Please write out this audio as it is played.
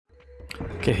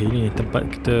Okay, ini tempat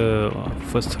kita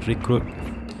first recruit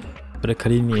pada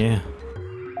kali ni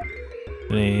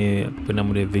Ni apa nama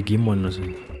dia, Vegiemon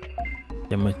rasanya,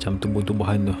 yang macam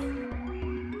tumbuh-tumbuhan tu.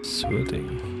 So okay,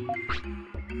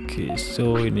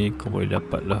 so ini kau boleh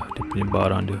dapat lah dia punya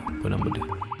barang dia, apa nama dia,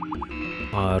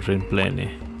 rain plan ni.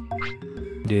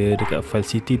 Dia dekat file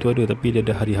city tu ada, tapi dia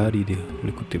ada hari-hari dia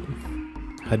boleh kutip.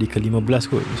 Hari ke-15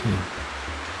 kot di sini.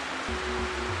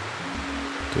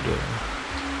 Tu dia.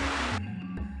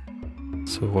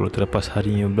 So kalau terlepas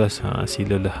hari 15,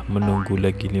 silalah menunggu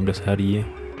lagi 15 hari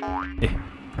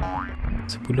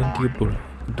sebulan 30,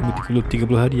 tunggu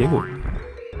 30 hari kot.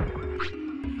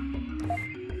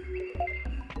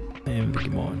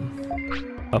 Digimon.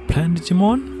 A plan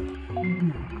Digimon?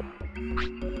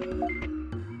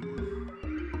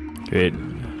 Wait,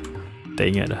 tak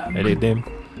ingat dah. Edit them.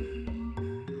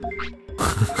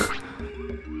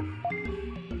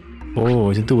 Oh,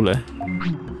 macam tu pula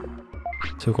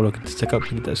So kalau kita cakap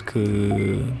kita tak suka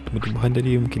tumbuh-tumbuhan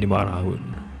tadi, mungkin dia marah pun.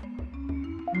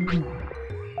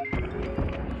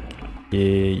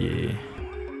 Yeah.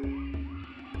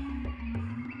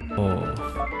 Oh,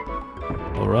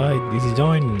 alright, this is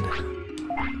join.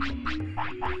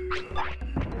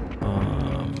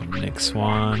 Next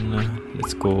one,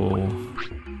 let's go.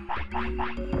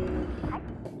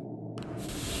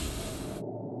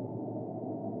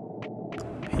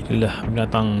 Inilah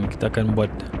binatang kita akan buat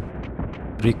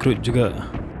recruit juga.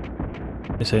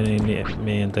 Biasanya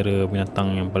ni antara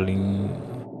binatang yang paling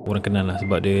orang kenal lah,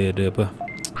 sebab dia ada apa,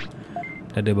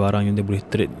 ada barang yang dia boleh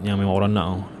trade yang memang orang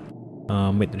nak.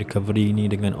 Made recovery ni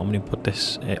dengan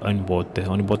omnipotent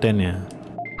ya.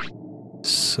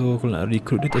 So kalau nak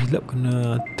recruit dia, tak silap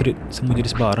kena trade semua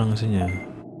jenis barang rasanya.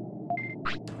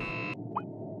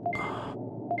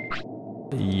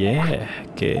 Yeah,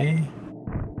 okay.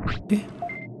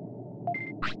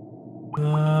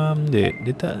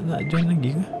 Dia tak nak join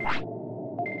lagi ke?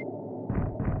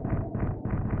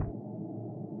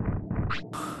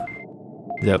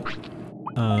 Sekejap.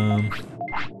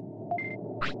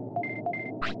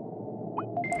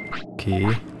 Okay,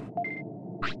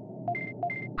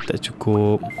 tak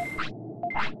cukup.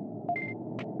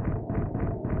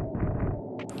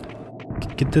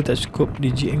 Kita tak cukup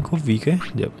DGN Coffee ke?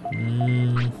 Sekejap.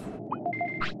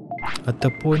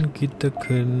 Ataupun kita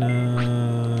kena,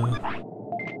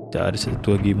 tak ada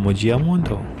satu lagi Mojyamon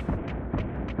tau.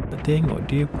 Tak tengok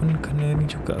dia pun kena ni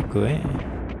juga ke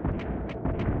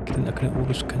kita nak kena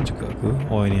uruskan juga ke?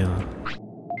 Oh ini lah.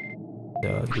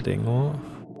 Dah kita tengok.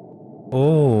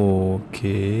 Oh,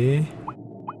 okay.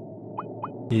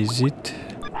 Is it?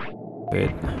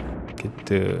 Wait,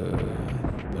 kita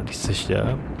research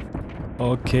sekejap.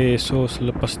 Okay, so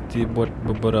selepas dibuat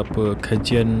beberapa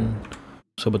kajian,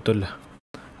 so betul lah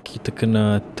kita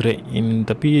kena track in,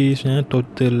 tapi sebenarnya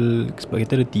total sebab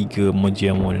kita ada 3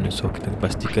 Mojyamon, so kita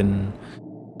pastikan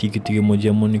 3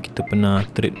 Mojyamon ni kita pernah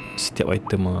trade setiap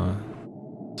item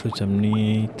So macam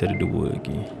ni kita ada 2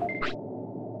 lagi.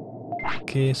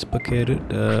 Okay, sepakai carrot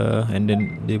dah, and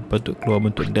then dia patut keluar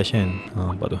bentuk dash kan.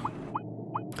 Nampak tu.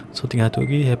 So tinggal satu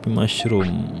lagi, happy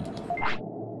mushroom.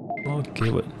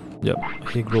 Okay, buat sekejap,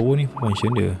 hair grower ni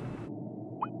function dia.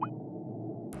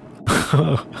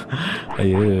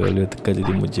 Ayo, boleh tekan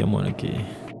jadi Mojyamon. Okay,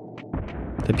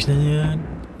 tapi sebenarnya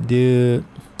dia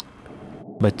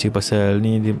baca pasal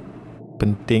ni, dia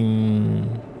penting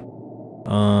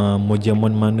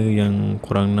Mojyamon mana yang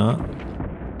korang nak.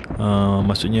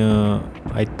 Maksudnya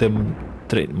item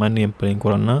trade mana yang paling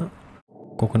korang nak.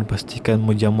 Kau kena pastikan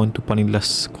Mojyamon tu paling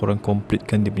last korang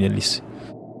completekan dia punya list.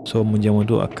 So Mojyamon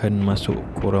tu akan masuk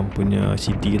korang punya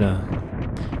city lah.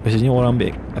 Biasanya orang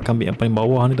akan ambil yang paling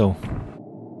bawah ni tau.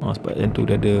 Sebab yang tu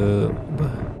dia ada apa,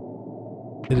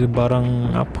 dia ada barang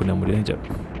apa nama dia, sekejap.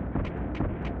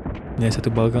 Ni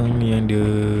satu barang ni yang dia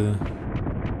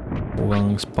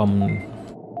orang spam.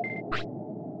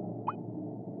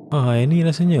 Ini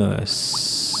rasanya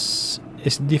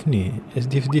SDF ni,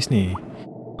 SDF disk ni,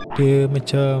 dia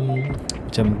macam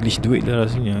glitch duit lah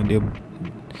rasanya. Dia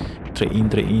trade in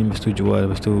lepas tu jual,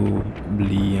 lepas tu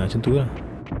beli, macam tu lah.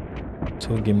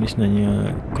 So game ni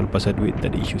sebenarnya kalau pasal duit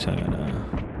tak ada isu sangat lah.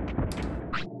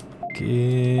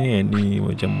 Okay, ni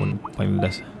Mojyamon paling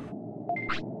last.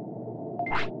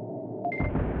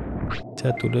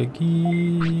 Satu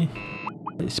lagi,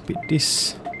 let's speed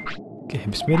this. Okay,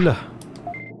 bismillah.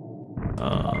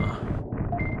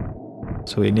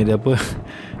 So ini ada apa?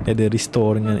 Dia ada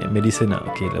restore dengan medicine lah.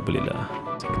 Okay lah, boleh lah.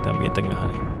 So, kita ambil yang tengah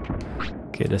ni.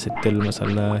 Okay, dah settle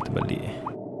masalah, kita balik.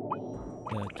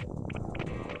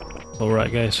 Alright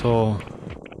guys, so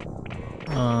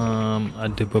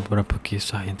ada beberapa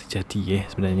kisah yang terjadi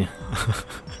sebenarnya.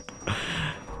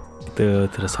 Kita kita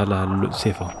tersalah load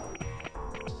save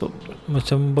tau.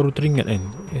 Macam baru teringat kan,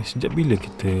 sejak bila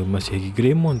kita masih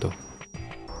Vegiemon tau.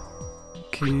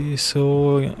 Okay,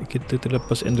 so kita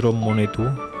terlepas Andromon itu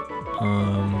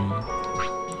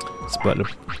sebab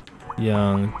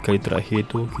yang kali terakhir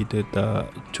tu kita tak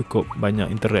cukup banyak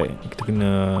interact. Kita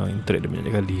kena interact dia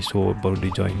banyak kali, so baru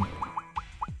dia join.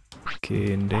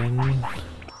 Okay, and then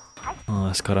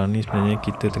sekarang ni sebenarnya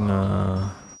kita tengah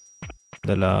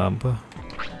dalam apa,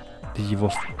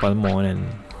 Digivolve Palmon kan.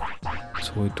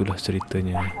 So itulah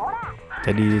ceritanya.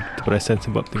 Tadi terperasan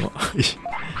sebab tengok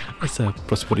asal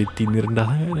prosperity ni rendah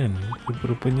sangat kan.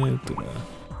 Rupanya itulah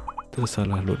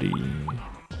tersalah loading.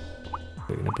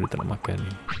 Kenapa dia tak nak makan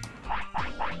ni?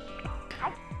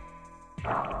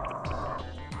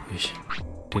 Ish,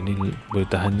 dia ni boleh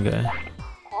tahan juga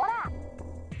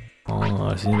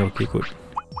rasanya dah okey kot.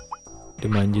 Dia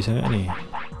manja sangat ni.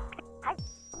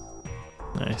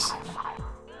 Nice.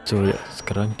 So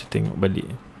sekarang kita tengok balik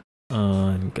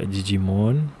kat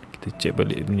Jijimon. Kita check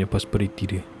balik punya prosperity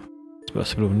dia. Sebab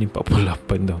sebelum ni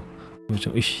 48 tau.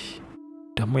 Macam ish,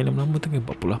 dah main lama-lama tengah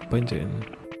 48 je kan.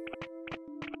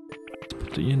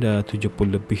 Sepatutnya dah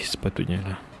 70 lebih sepatutnya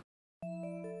lah.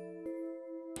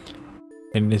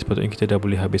 Dan ni sepatutnya kita dah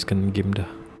boleh habiskan game dah.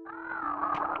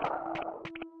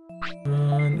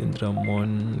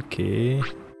 Andromon, okay.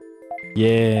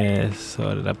 Yes, so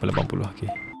ada 880, okay.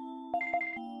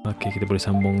 Okay, kita boleh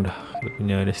sambung dah. Kita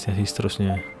punya destinasi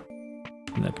seterusnya.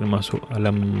 Nak kena masuk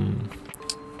alam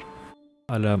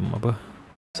apa?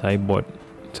 Cyborg,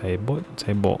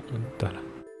 entahlah.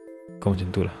 Kau macam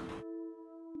tu lah.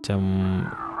 Macam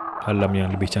alam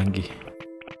yang lebih canggih.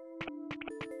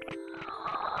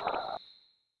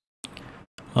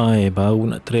 Baru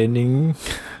nak training.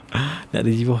 Nak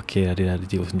Digivolve, okay lah, dia dah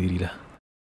Digivolve sendirilah.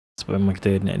 Sebab memang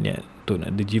kita niat untuk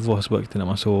nak Digivolve sebab kita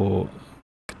nak masuk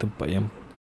ke tempat yang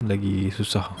lagi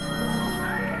susah.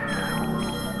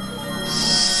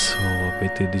 So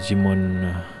better Digimon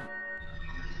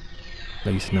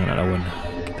lagi senang nak lawan.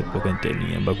 Kita perlukan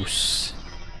teknik yang bagus.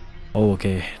 Oh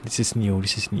okay, this is new.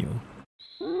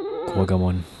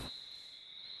 Kuwagamon,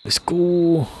 let's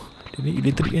go. Dia ni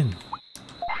electric kan.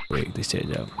 Wait, kita check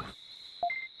sekejap.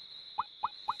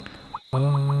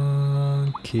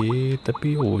 Okay,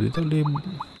 tapi dia tak boleh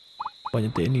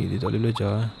banyak teknik, dia tak boleh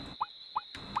belajar.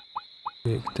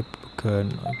 Okay, kita perlukan.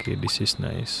 Okay, this is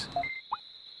nice.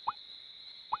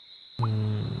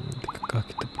 Adakah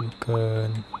kita perlukan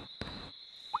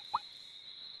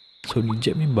Sony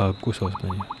Jet ni bagus lah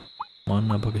sebenarnya.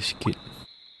 Mana pakai sikit.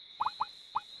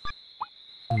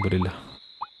 Boleh lah.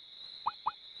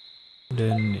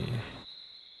 Dan ni.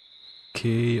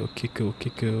 Okay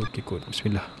kot.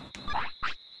 Bismillah.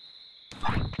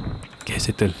 Okay,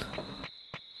 settle.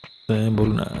 Saya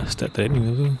baru nak start training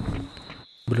tu.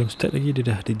 Belum start lagi dia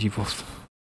dah Digivolve.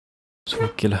 So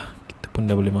okay lah, kita pun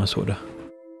dah boleh masuk dah.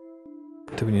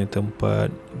 Kita punya tempat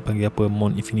panggil apa,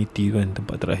 Mount Infinity kan,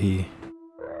 tempat terakhir.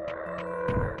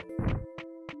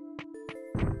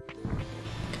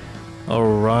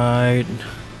 Alright.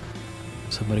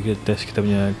 So mari kita test kita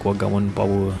punya Kuwagamon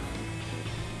power.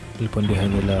 Walaupun dia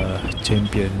hanyalah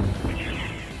champion.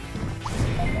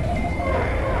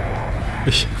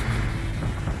 Ish.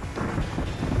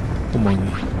 Omong ni.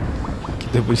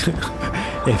 Kita punya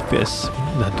FPS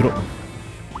dah drop.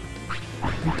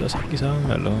 Tak sakit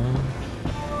sangat lah.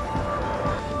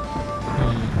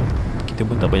 Kita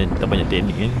pun tak banyak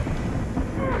teknik kan.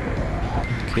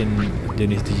 Mungkin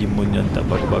jenis Digimon yang tak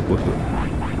bagus-bagus tu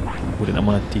udah nak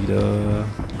mati dah.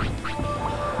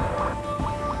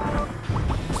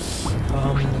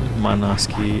 Mana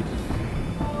sikit.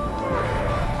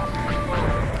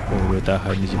 Boleh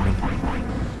tahan Digimon.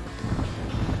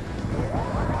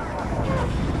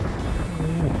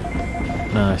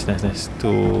 Nice.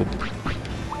 Tu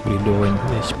beridoan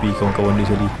HP kawan-kawan dia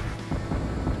sekali.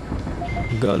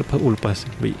 Enggak lepas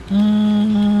baik.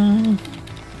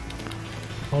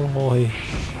 Allah,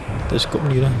 tak cukup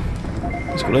ni lah.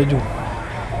 Tak cukup laju.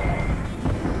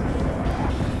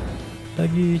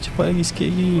 Lagi cepat lagi sikit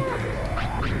lagi.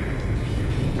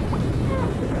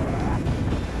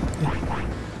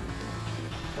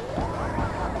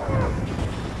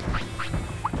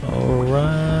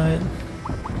 Alright.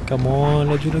 Come on,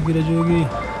 laju lagi.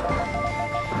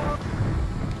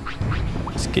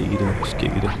 Sikit gitu.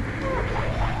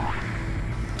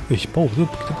 Power tu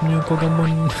kita punya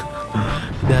Kuwagamon.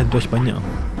 Dah dodge banyak.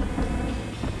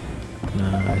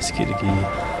 Nah, sikit lagi.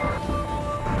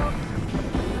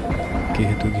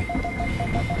 Okay, satu lagi.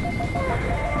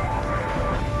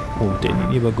 Teknik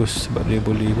ni bagus sebab dia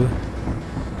boleh apa,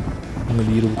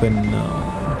 mengelirukan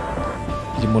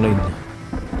Digimon lain.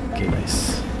 Okay,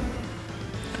 nice.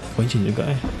 poison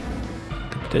juga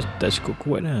tapi tak cukup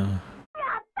kuat lah.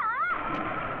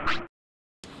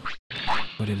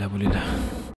 Boleh lah.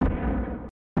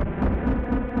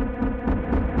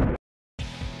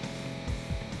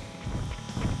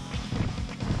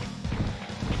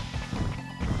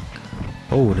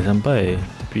 Oh, dah sampai.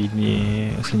 Tapi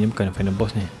ni rasanya bukan final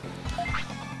boss ni.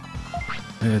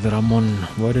 Megadramon,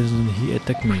 why doesn't he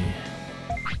attack me?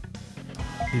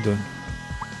 He don't.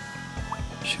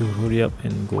 Sure, hurry up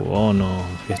and go. Oh no,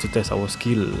 he has to test our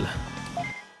skill.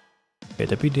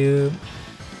 Tapi dia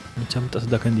macam tak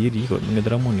sedarkan diri kot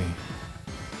Megadramon ni.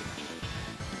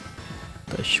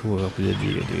 Tak sure apa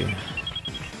jadi kat dia.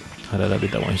 Harap-harap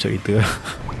dia tak one shot kita.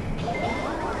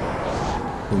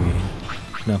 Ui,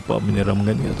 nampak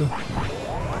menyeramkan dia tu.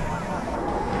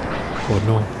 Oh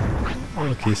no.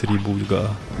 Okay, 1000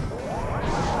 juga.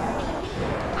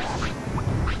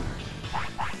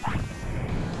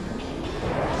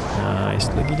 Nice.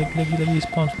 Lagi.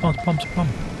 Spam.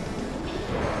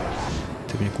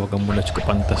 Kita punya Kuwagamon dah cukup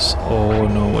pantas. Oh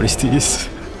no, what is this?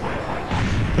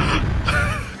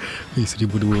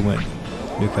 1002 mat.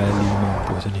 2 kali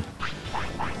mampu macam ni.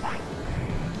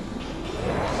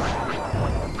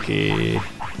 Okay,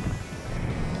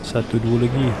 1-2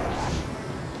 lagi.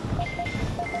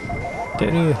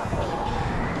 Attack dia.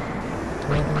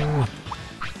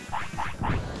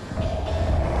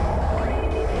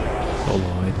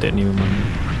 Allah, attack ni memang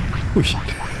push.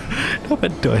 Dapat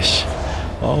dodge.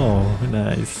 Oh,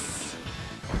 nice.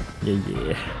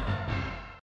 Yeah.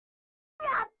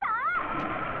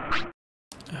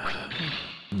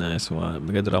 Nice one.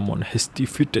 Megadramon has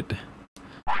defeated.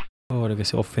 Oh, dia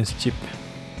kasi offense chip.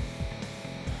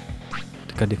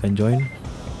 Dekat dia akan join.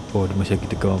 Oh, dia masih lagi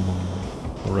tegang.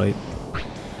 Alright.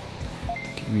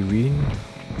 Did we win?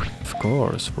 Of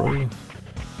course, bro.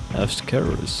 Have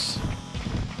scares.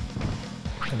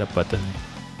 Dapatan.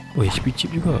 Oh, HP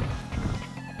chip juga.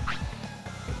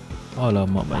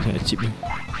 Alamak, banyak sangat chip ni.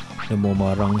 Dia mau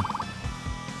marang.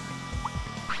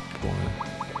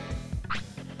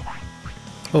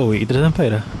 Oh wait, kita dah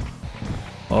sampai dah.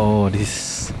 Oh,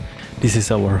 this is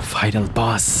our final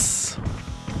boss.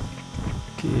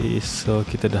 Okay, so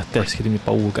kita dah test kita punya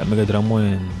power kat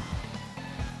Megadramon.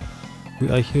 We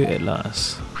are here at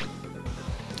last.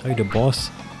 Are you the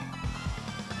boss?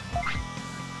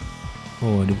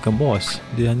 Oh, dia bukan boss.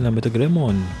 Dia hanyalah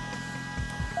MetalGreymon.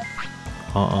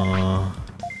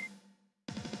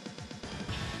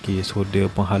 Okay, so dia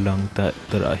penghalang tak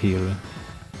terakhir.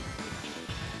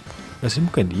 Rasanya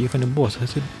bukan dia final boss.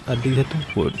 Rasa ada satu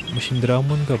kot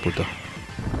Machinedramon ke apa tau.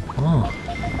 Allah,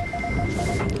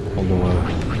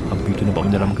 api tu nampak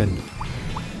menyeramkan.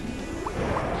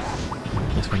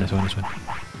 Nice one.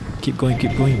 Keep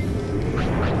going.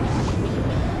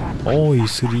 Oh,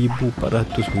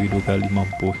 1400. Wih, 2 kali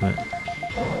mampu sangat.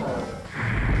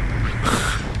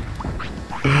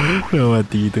 Dah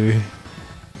mati tu.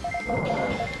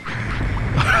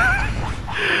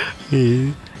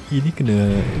 Ini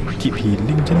kena keep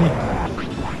healing macam ni.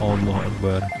 Allah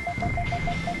Akbar.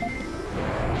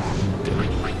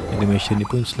 Animation ni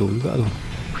pun slow juga tu.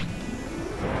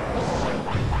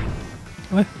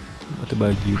 Mata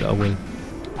bagi dah awal.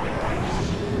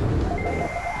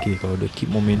 Okay, kalau dia keep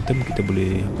momentum kita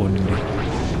boleh on dia.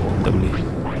 Tak boleh.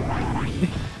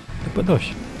 Dapat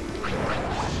dodge.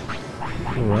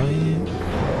 Alright.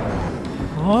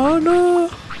 Oh no.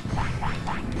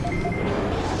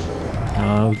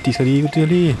 Ulti sekali.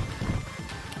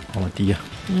 Oh, mati lah.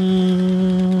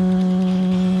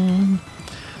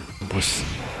 Bos.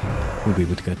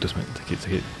 2300 mat.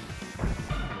 Sakit.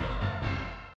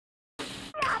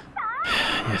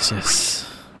 Yes.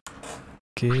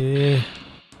 Okay.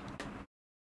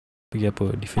 Pergi apa?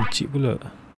 Defense chip pula.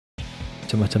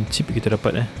 Macam-macam chip kita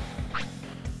dapat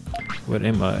Where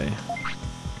am I?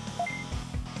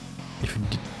 If you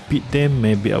beat them,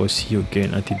 maybe I will see you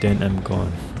again. Until then, I'm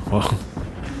gone. Oh.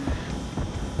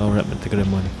 Alright,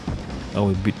 MetalGreymon. I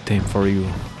will beat them for you.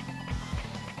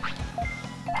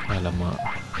 Alamak.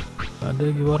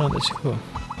 Ada lagi barang tak cukup.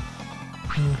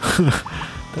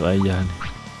 Tak payah ni.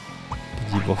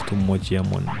 Digivolve to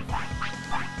Mojyamon.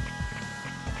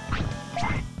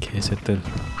 Okay, settle.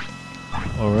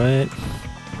 Alright.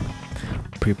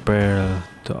 Prepare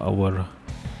to our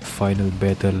final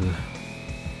battle.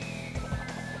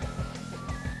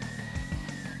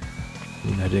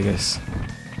 Inilah dia guys.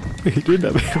 Dia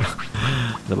nak berang.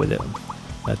 Sabar sekejap.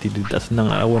 Nanti dia tak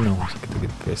senang nak lawan tau. So kita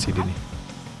kasih dia ni.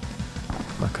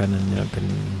 Makanannya akan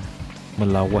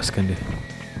melawaskan dia.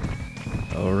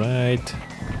 Alright.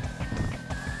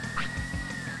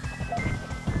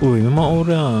 Ui, memang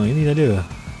orang. Ini dah dia.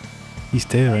 He's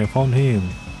there, I found him.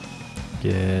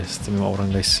 Yes, terima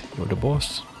orang guys. You're the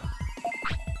boss.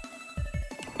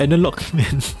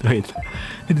 Analogman. Wait,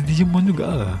 ada Digimon juga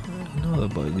lah. No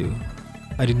about you.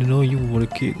 I didn't know you were a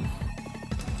kid.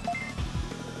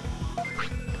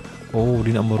 Oh,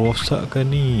 dia nak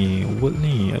merosakkan ni world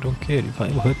ni. I don't care if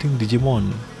I'm hurting Digimon.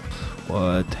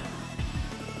 What?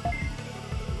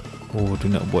 Oh,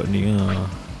 dia nak buat ni lah.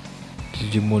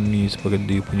 Digimon ni sebagai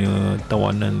dia punya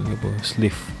tawanan ke apa,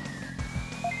 slave.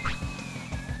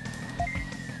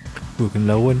 Oh,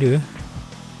 kena lawan dia.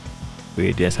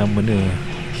 Weh, dia sama dia.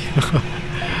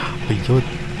 Ayot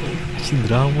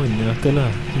Sindraman, kata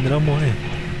lah Sindraman ni.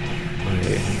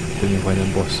 Weh, kita punya final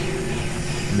boss.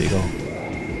 Ambil kau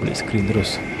balik screen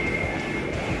terus.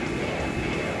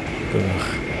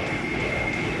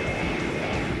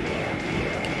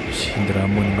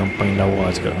 Sindraman memang paling lawa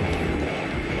sekarang.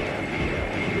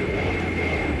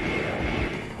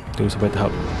 Tu sampai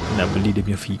tahap nak beli dia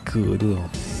punya figure tu tau.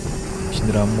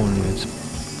 Sindraman ni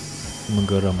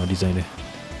menggeram lah design dia.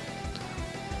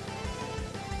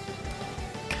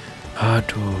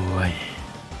 Aduh, ay.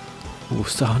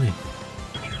 Usah ni.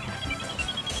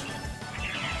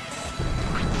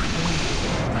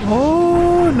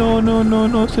 Oh, no,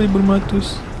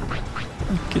 1,500.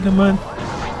 Okay teman.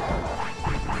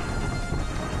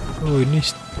 Oh, ini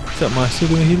tak masa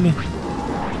punya heal ni.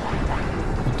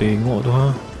 Tengok tu ha.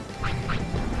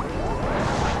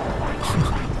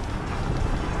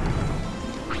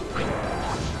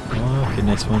 Okay,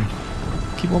 next one.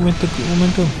 Keep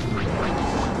momentum.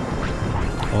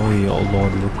 Oh ya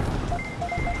Allah dulu.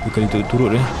 Bukan itu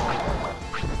turut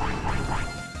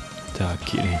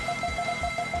sakit ni.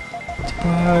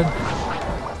 Cepat.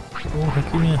 Oh,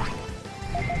 kakinya.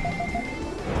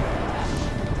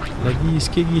 Lagi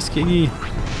sikit lagi.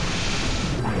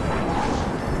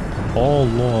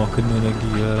 Allah, kena lagi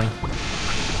ya.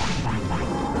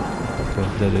 Apa,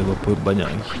 dah ada berapa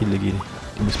banyak heal lagi ni.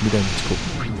 59 cukup.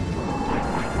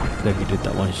 Lagi dia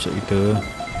tak one shot kita.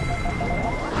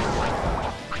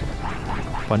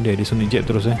 Pandai dia sonic jab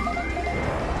terus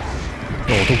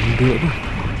Oh, tu benda tu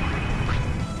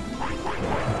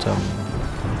macam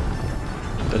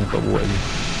tak dapat buat je.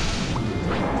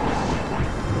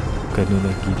 Kena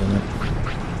lagi jangan.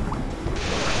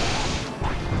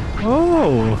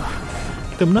 Oh,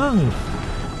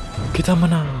 kita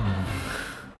menang.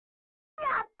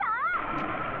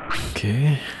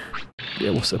 Okay,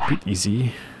 that was a bit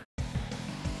easy.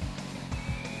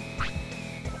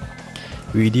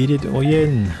 We did it,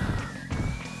 Oyen.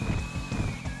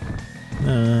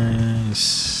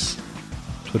 Nice.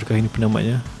 So, adakah ini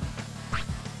penamatnya?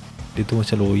 Dia tu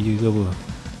macam lawyer ke apa?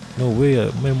 No way,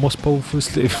 my most powerful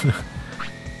slave.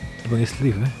 Dia panggil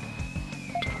slave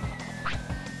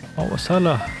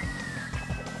masalah.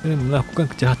 Dia melakukan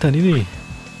kejahatan ini.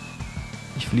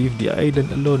 If you leave the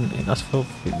island alone and ask for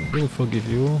it, they will forgive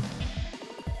you.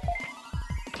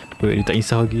 Dia tak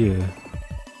insah lagi ya.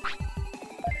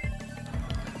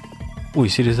 Ui,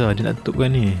 serius lah, dia nak tutup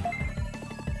kan ni.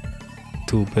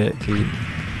 Too bad kid.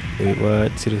 Wait,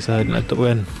 what? Serius lah, dia nak tutup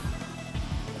kan.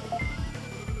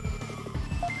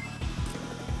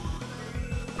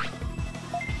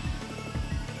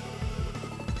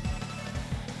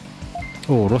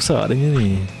 Oh, rosak dia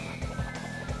ni.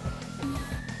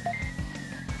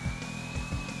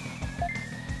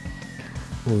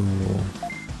 Oh,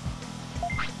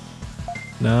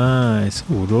 nice.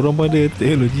 Oh, diorang pun ada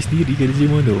teknologi sendiri ke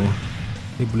Digimon tu.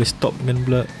 Dia boleh stop dengan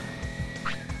pula.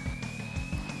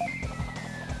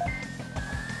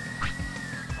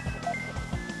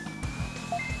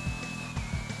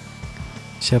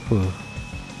 Siapa?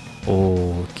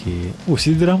 Oh, okay. Oh,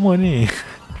 si drama ni.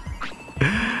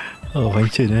 Oh,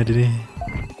 function lah dia ni.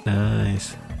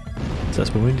 Nice. So,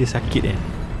 sebenarnya dia sakit kan.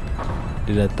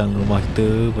 Dia datang rumah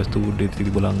kita, lepas tu dia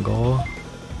tiba-tiba langgar.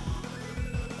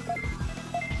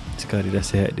 Sekarang dia dah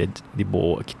sihat, dia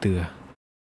bawa kita lah.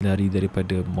 Lari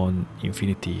daripada Mount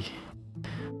Infinity.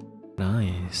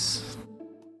 Nice.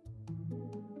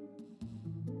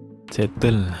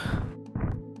 Settle.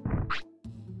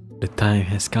 The time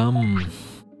has come.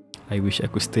 I wish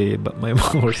I could stay, but my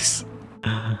memories.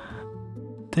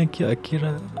 Thank you,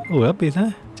 Akira. Oh, habis ha?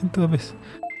 Macam tu habis.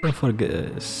 Don't forget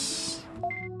us.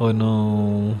 Oh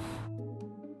no.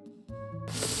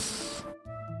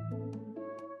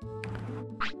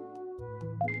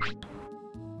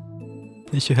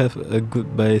 You should have a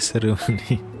goodbye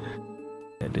ceremony.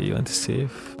 Do you want to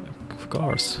save? Of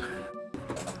course.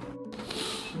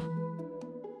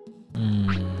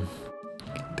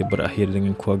 Kita berakhir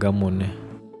dengan Kuwagamon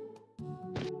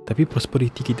Tapi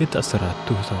prosperity kita tak 100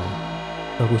 tau.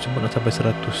 Aku cuma nak sampai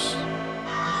 100.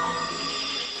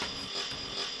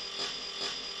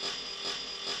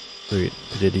 Wait,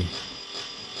 apa jadi?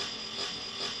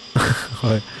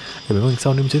 Memang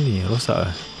sound dia macam ni, rosak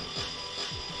lah.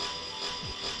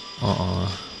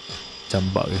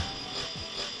 Cambak ke?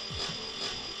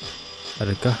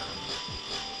 Adakah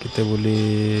kita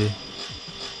boleh...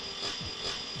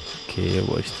 Okay,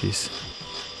 watch this.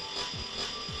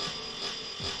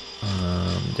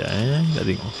 Sekejap tak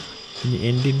tengok. Ini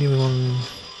ending dia memang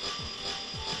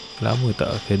lama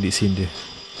tak credit scene dia.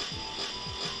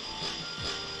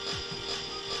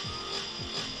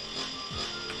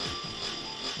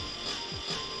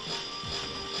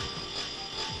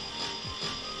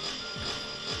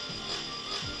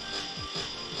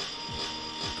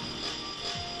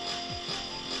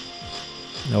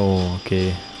 Oh,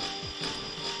 okay.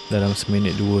 Dalam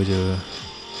seminit 2 je.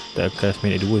 Takkan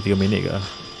seminit 2, 3 minit ke.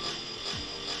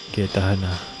 Okay, tahan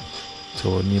lah.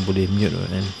 So, ni boleh mute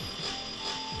kan.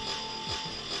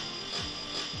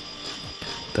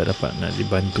 Tak dapat nak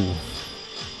dibantu.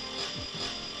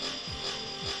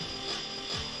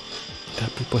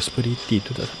 Tapi prosperity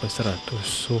tu tak sampai 100.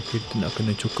 So, kita nak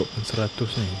kena cukupkan 100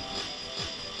 ni.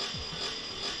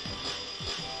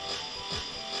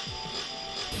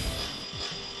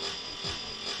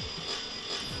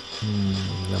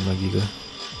 Lama lagi ke?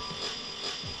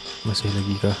 Masih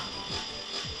lagi kah?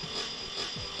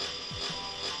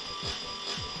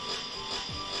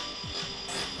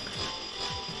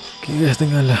 Okay guys,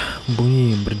 tengahlah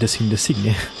bunyi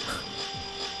berdesing-desing ya.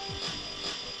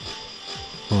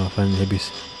 Wah, finally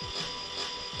habis.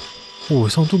 Oh,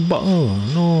 sound tu bug ke?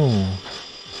 No.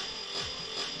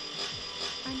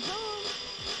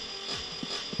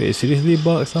 Wait, seriously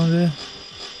bug sound dia?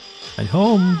 I'm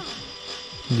home.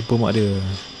 Jumpa mak dia.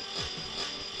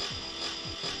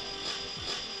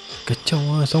 Kacau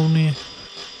lah sound ni.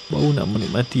 Baru nak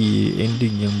menikmati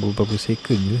ending yang beberapa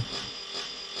second je.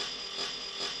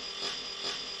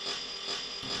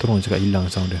 Terus cakap hilang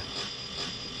sound dia.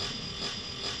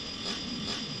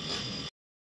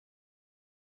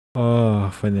 Oh,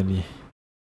 finally.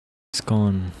 It's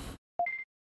gone.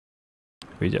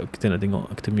 Sekejap, kita nak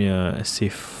tengok kita punya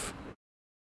save.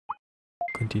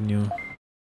 Continue.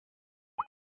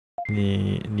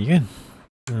 Ni kan?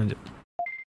 Sekejap.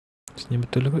 Sini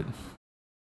betul lah kot.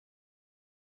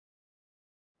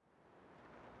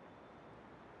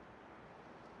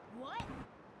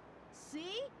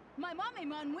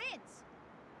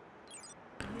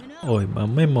 Oh,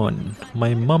 Mamemon.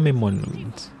 My Mamemon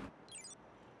wins.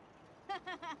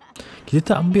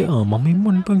 Kita tak ambil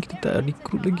Mamemon pun kita tak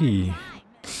recruit lagi.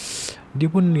 Dia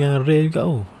pun yang rare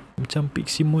juga macam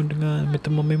Piximon dengan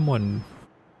Mamemon.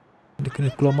 Dia kena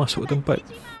keluar masuk tempat.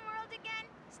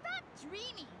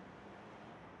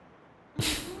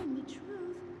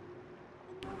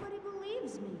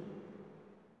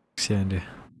 Kesian dia.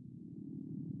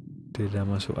 Dia dah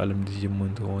masuk alam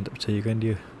Digimon tu. Orang tak percayakan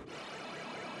dia.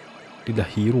 Dia dah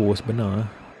hero sebenar.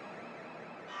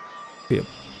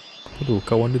 Apa tu?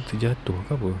 Kawan dia terjatuh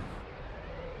ke apa?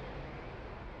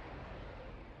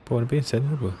 Kawan pensan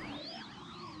ke apa?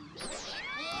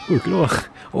 Oh, keluar.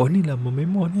 Oh, ni lah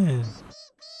Mamemon kan.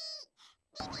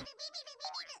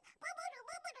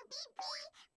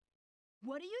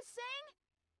 What are you saying?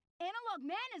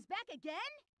 Analogman is back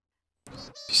again?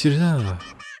 Serius lah.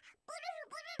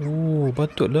 Oh,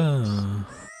 patutlah.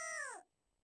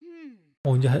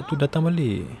 Oh, jahat tu datang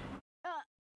balik.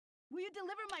 Will you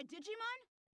deliver my Digimon?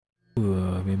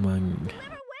 Wah, memang.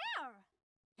 Deliver where?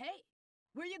 Hey,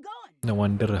 where you going? No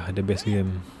wonder lah, the best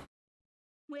game.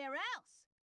 Where else?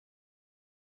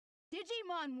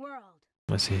 Digimon World.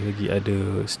 Masih lagi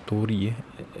ada story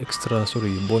extra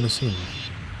story, bonus ni.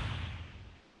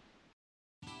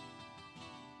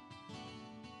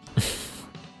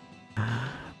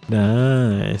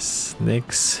 Nice.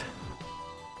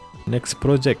 Next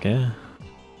project ya.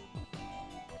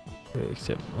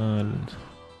 Except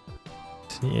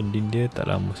sini ending dia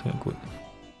tak lama sangat kot.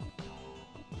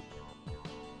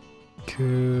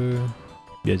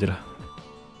 Biar je lah.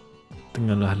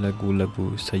 Tengahlah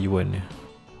lagu-lagu sayuan ni.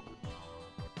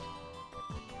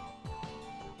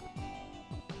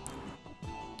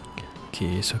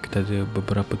 Okay, so kita ada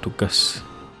beberapa tugas.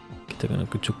 Kita kena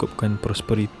cukupkan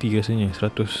prosperity rasanya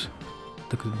 100.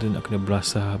 Kita nak kena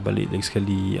belasah balik lagi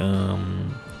sekali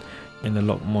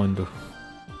Analogman tu.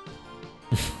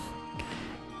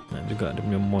 Nak juga ada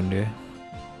punya mon dia.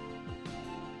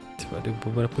 Sebab ada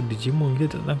beberapa Digimon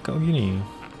kita tak tangkap lagi ni.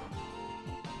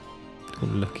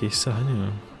 Itulah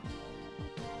kisahnya.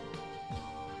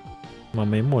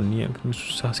 Mamemon ni yang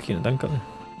susah sikit nak tangkap.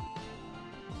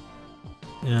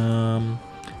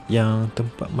 Yang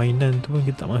tempat mainan tu pun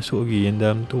kita tak masuk lagi. Yang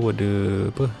dalam tu ada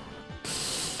apa?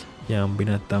 Yang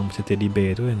binatang macam teddy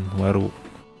bear tu kan.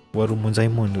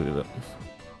 WaruMonzaemon tu tak.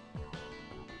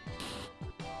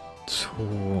 So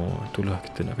itulah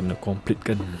kita nak kena complete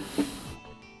kan.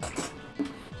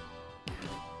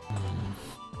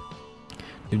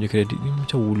 Dia punya kredit ni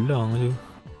macam ulang je.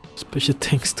 Special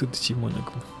thanks to Digimon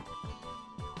aku.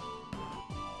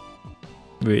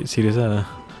 Wait, serius lah.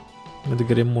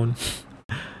 Megadramon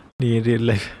ni real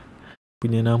life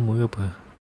punya nama ke apa?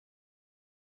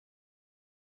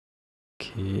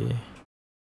 Okay.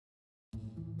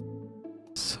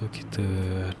 So kita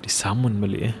disummon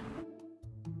balik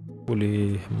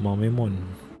oleh Mamemon.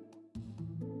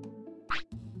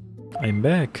 I'm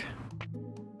back.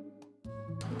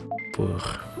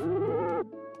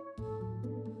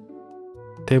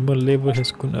 Table level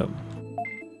has gone up.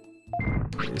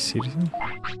 Serius ni?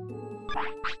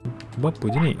 Berapa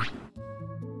je ni?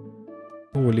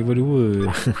 Oh, level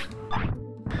 2.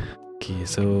 Okay,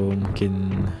 so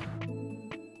mungkin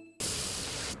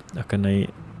akan naik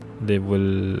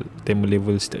level, table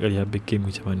level setiap kali habis game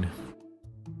macam mana.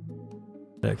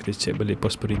 Dah kita check balik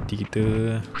prosperity kita.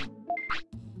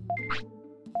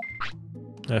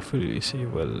 I feel say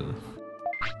well.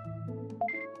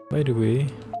 By the way,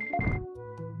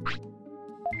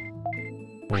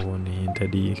 oh ni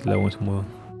tadi lawan semua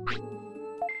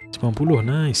 90,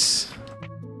 nice.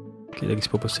 Okay, lagi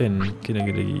 10%. Mungkin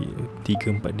lagi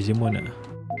 3-4 Digimon lah.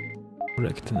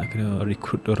 Alright, kita nak kena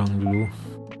recruit orang dulu.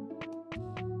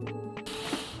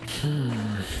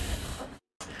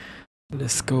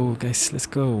 Let's go guys,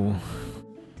 let's go.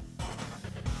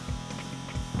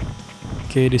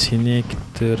 Okay, di sini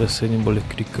kita rasanya boleh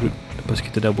recruit lepas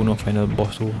kita dah bunuh final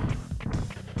boss tu.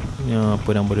 Yang apa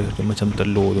nama dia, dia macam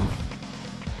telur tu.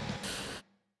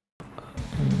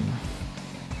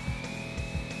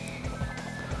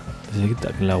 Jadi kita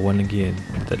tak akan lawan lagi kan.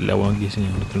 Kita tak ada lawan lagi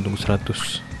sini. Kita kena tunggu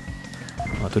 100.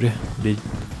 Tu dia. Dia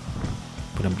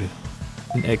apa nama dia?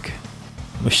 Egg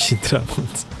Machinedramon.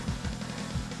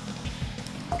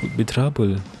 Could be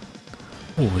trouble.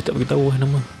 Oh, dia tak beritahu lah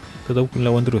nama. Tak tahu kena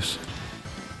lawan terus.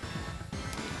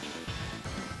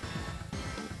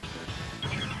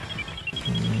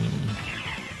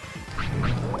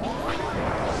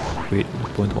 Wait,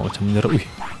 puan tu macam menyerap. Wih,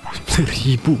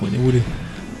 9,000 maknanya boleh.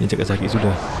 Yang cakap sakit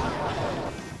sudah.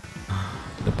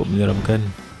 Dapat menyeramkan.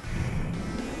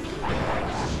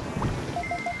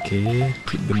 Okay,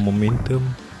 keep the momentum.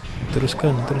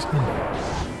 Teruskan, teruskan.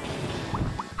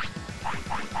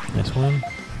 Nice one.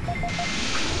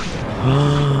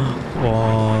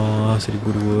 Wah,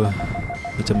 1,200.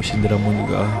 Macam Machinedramon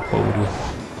juga power dia.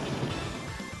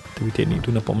 Tapi teknik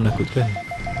tu nampak menakutkan.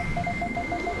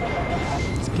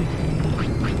 Sikit.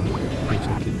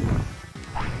 Sakit.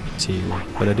 Cewa.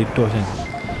 Pada dia dodge kan.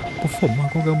 Perform lah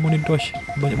Kuwagamon ni dodge.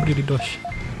 Banyak benda di dodge.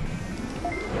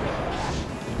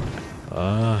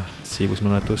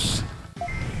 1,900.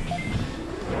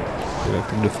 Kita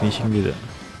kena finishing dia tak?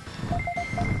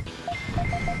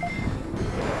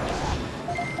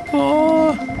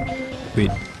 Oh,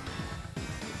 wait.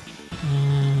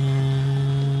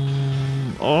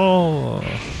 Oh,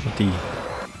 mati.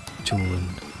 Cun.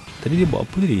 Tadi dia buat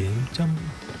apa tadi? Dia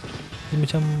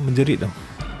macam menjerit tau.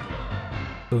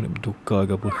 Tahu nak bertukar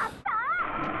ke apa.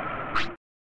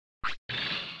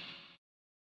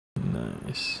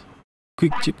 Nice.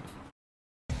 Quick chip.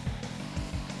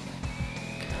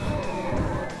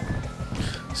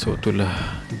 So itulah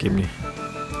game ni.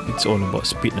 It's all about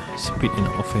speed lah. Speed and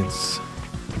offense.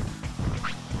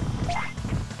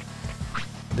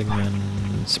 Dengan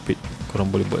speed korang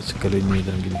boleh buat segalanya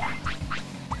dalam game.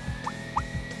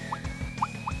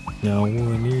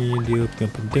 Nyawa ni dia yang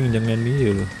penting jangan ni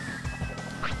je.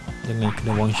 Jangan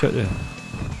kena one shot je.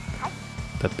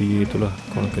 Tapi itulah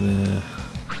korang kena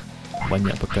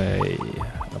banyak pakai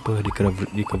apa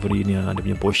recovery ni, ada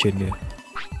punya potion dia.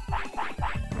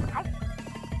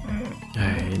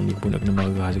 Ini pun nak kena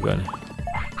marah juga ni.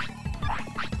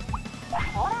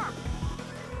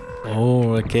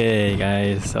 Oh, okay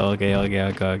guys. Okay.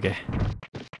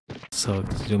 So,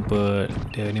 kita jumpa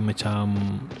dia ni macam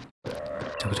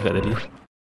aku cakap tadi.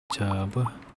 Macam apa?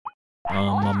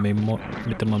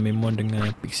 Mamemon dengan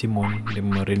Piximon. Dia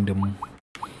memang random.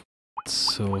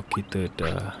 So, kita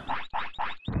dah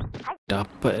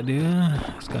dapat dia.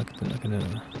 Sekarang kita nak kena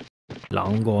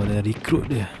langgar dan recruit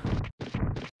dia.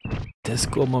 Let's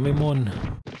go Mamemon.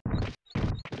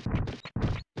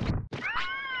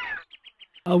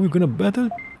 Are we gonna battle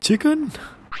chicken?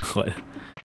 What?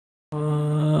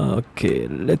 Okay,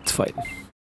 let's fight.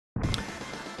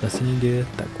 Rasanya dia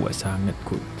tak kuat sangat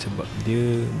kot. Sebab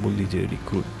dia boleh je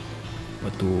recruit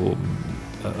waktu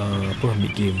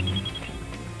mid game.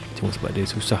 Cuma sebab dia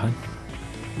susah kan.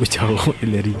 Berjauh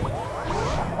dia lari.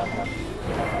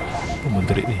 Apa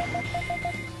moderate ni?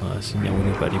 Senyawa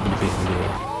ni 4,000 lebih dulu.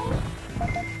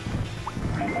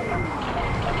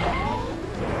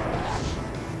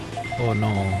 Oh no.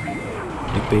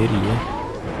 Dia parry dia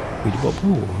buat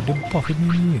apa? Dia buff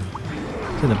ni.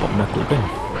 Saya nampak menakutkan.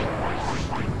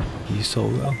 Risau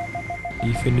lah.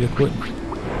 Defend dia kuat.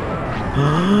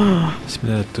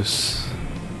 900.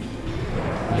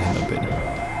 Boleh nak bad lah.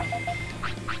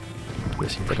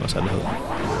 Biasa tak ada masalah lah.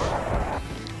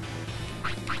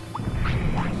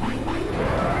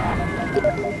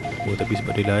 Oh tapi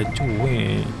sebab dia laju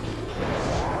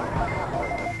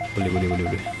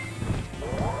Boleh.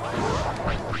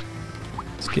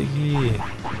 Sikit lagi.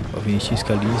 Buat finishing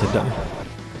sekali sedap ni.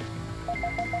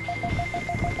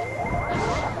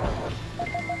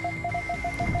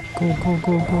 Go.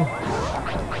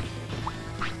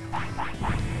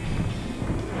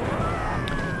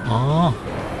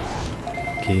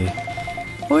 Okay.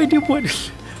 Oh dia buat.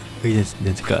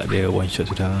 Jangan cakap dia one shot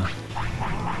sudah.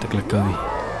 Tak kelakar ni.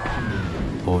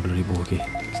 Oh 2,000 okay.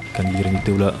 Kan giliran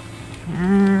kita pula.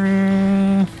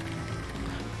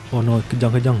 Oh no,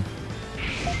 kejang.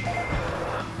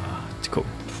 Cukup.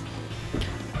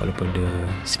 Walaupun dia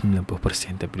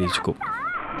 90% tapi dia cukup.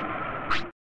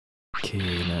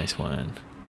 Okay, nice one.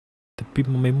 Tapi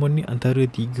Mamemon ni antara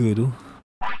 3 tu,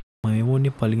 Mamemon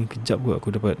ni paling kejap kot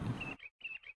aku dapat.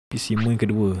 Vegiemon yang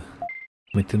kedua,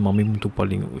 Mamemon tu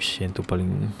paling yang tu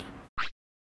paling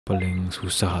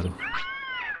susah tu.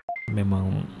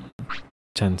 Memang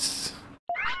chance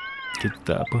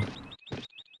kita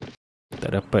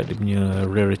tak dapat dia punya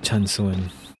rare chance kan,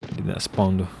 dia nak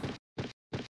spawn tu.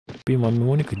 Tapi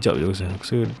Mamemon ni kejap je aku rasa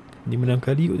 5-6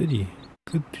 kali kot tadi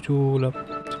ke 7-8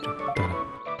 tak lah,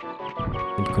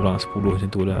 lebih kurang 10 macam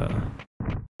tu lah.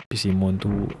 Vegiemon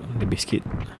tu lebih sikit.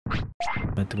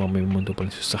 Nanti Mamemon tu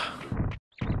paling susah.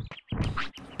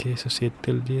 Okay, so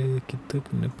settle dia, kita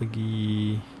kena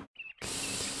pergi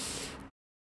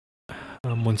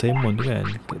Monzaemon tu kan,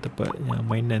 kat tempat yang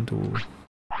mainan tu.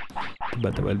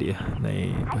 Tempat tak balik lah,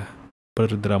 naik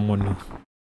Megadramon tu.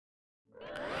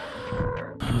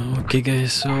 Okay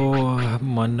guys, so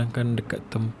memandangkan dekat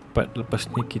tempat lepas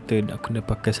ni kita nak kena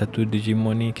pakai satu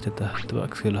Digimon ni, kita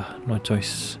terpaksa lah, no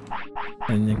choice.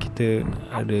 Hanya kita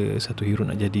ada satu hero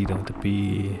nak jadi tau,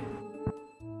 tapi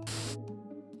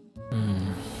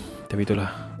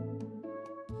itulah,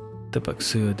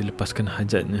 terpaksa dilepaskan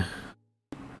hajatnya.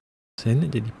 Saya nak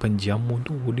jadi Mojyamon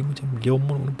tu, dia macam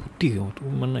Diamond warna putih tau, tu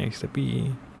memang nice. Tapi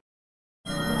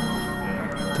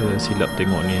kita silap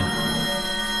tengok ni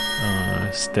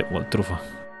step walkthrough lah.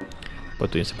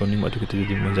 Patutnya sebelum ni waktu kita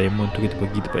jadi Monzaemon tu kita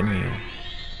pergi tempat ni.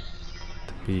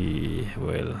 Tapi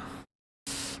well,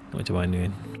 macam mana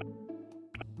kan,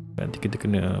 nanti kita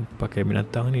kena pakai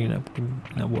binatang ni nak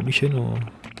buat mission tu.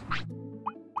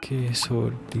 Okay, so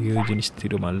dia jenis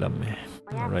tidur malam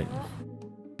alright.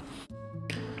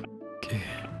 Okay,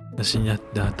 rasanya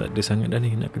dah tak ada sangat dah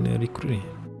ni nak kena recruit ni.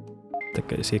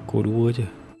 Dekat seko 2 je,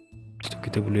 so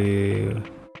kita boleh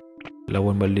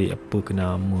lawan balik apa ke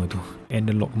nama tu,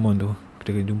 Analogman tu.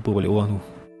 Kita kena jumpa balik orang tu.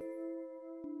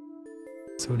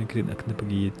 So ni kita nak kena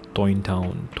pergi Toy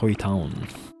Town.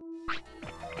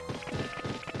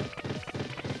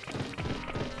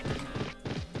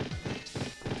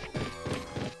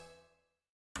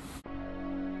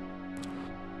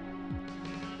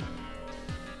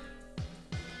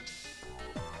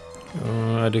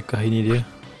 Adakah ini dia?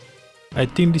 I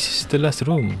think this is the last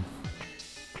room.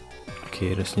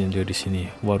 Okay, rasanya dia di sini.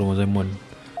 WaruMonzaemon,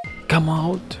 come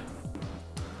out.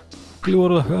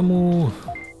 Keluarlah kamu.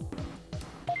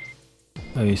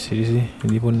 Seriously,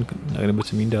 ini pun nak kena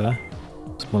berseminda.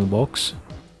 Small box.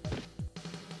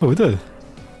 Oh betul.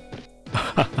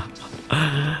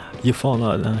 You found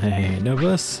out.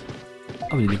 Nervous?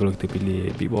 Apa jadi kalau kita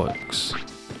pilih big box?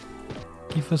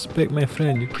 Give us back my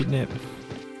friend, you kidnap.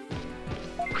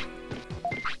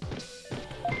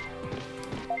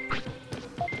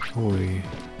 Oi,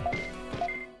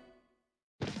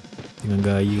 dengan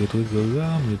gaya tu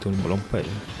geram je tu, lompat-lompat.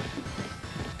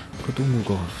 Kau tunggu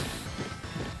kau.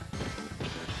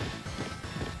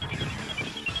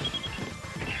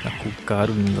 Aku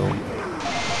karun kau.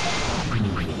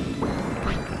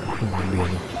 Biar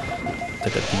tu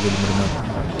cakap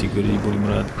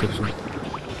 3,500 tu.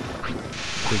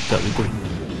 Sekejap itu.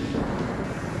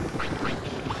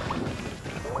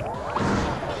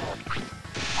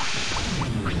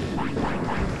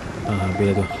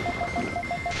 Bila tu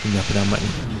pindah penamat ni,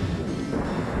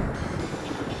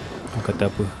 orang kata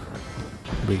apa,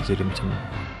 break jadi macam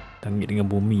langit dengan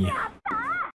bumi.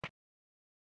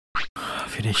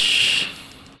 Finish.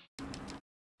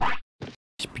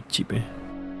 Cip-cip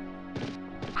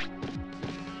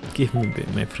Give me back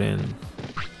my friend.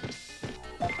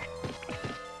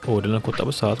 Oh, dalam kotak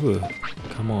besar tu ke?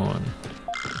 Come on.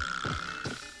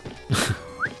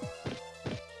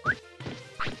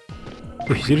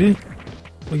 Wih, serius?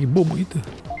 Bagi bom kat kita.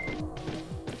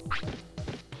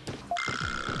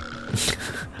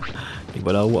 Ni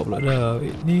bala awak pula dah.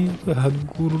 Ni apa?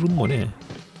 Hagurumon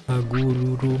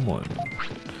Hagurumon.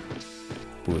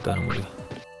 Apa tak nama dia?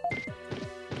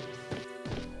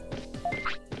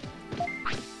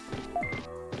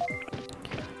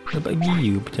 Dapat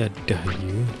gila bercadah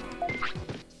je.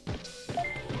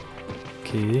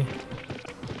 Okay.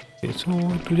 So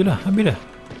tu je lah. Habis dah.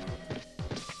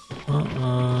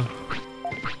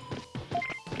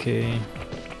 Okay.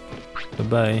 Bye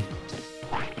bye.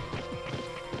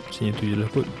 Sini tu je lah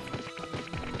kot.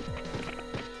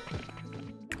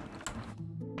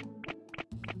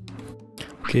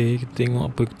 Okay, kita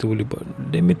tengok apa kita boleh buat.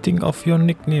 Limiting of your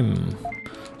nickname.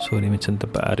 So ni macam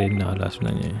tempat arena lah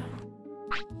sebenarnya.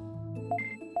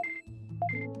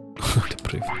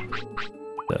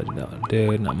 Dia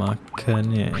nak makan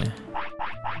ni.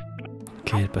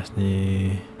 Okay, lepas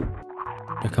ni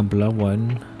akan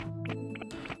berlawan.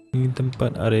 Ni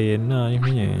tempat arena ni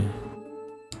sebenarnya.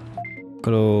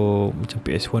 Kalau macam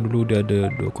PS1 dulu dia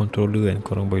ada 2 controller kan,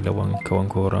 korang boleh lawan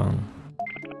kawan korang.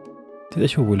 Kita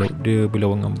cuba dia boleh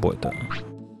lawan dengan bot tak?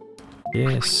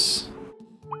 Yes.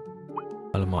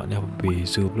 Alamak, ni apa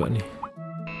beza pula ni?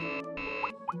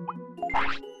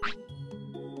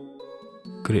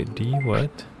 Grade D,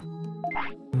 what?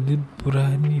 Dia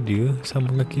berani dia sama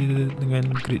dengan kita dengan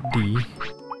grade D.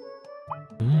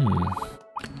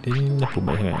 Dia ni kenapa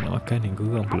banyak sangat nak makan ni?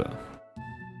 Geram pula.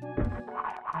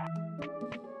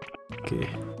 Okay.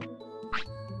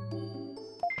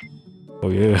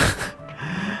 Oh ya.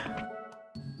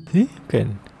 Yeah.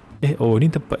 Kan? Oh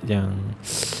ni tempat yang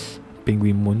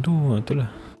Vegiemon tu. Itulah.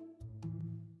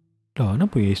 Dah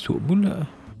kenapa esok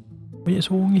pula? Banyak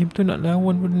seorang ni betul nak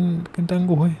lawan pun kena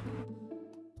tangguh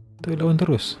tak lawan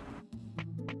terus.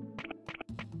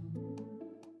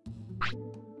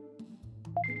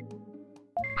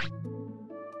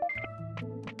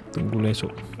 Tunggulah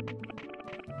esok.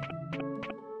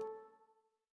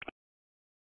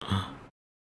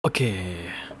 Okay.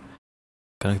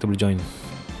 Sekarang kita boleh join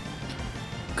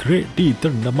Great D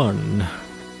Tinmon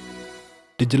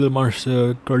Digital Mars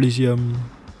Coliseum.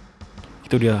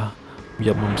 Itu dia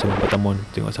Mojyamon sama Patamon.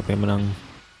 Tengok siapa yang menang.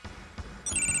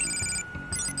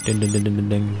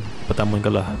 Deng. Patamon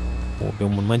kalah. Oh,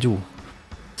 Vegiemon maju.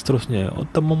 Seterusnya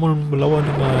Andromon berlawan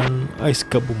dengan Ice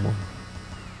Gabumon.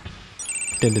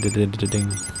 Deng.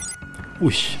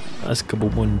 Uish, Ice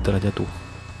Gabumon telah jatuh.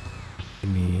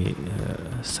 Ini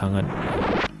sangat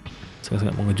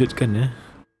mengejutkan ya.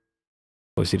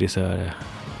 Oh serius lah.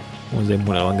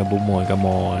 Monzaemon lawan Gabumon, come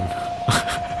on.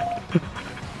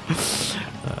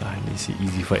 Ni si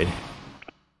easy fight ni.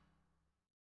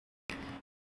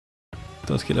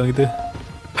 Tengok sikit lawan kita.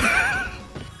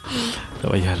 Tak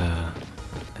payahlah.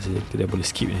 Rasanya kita dah boleh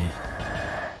skip ni.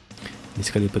 Ni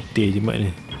sekali petir je mat ni.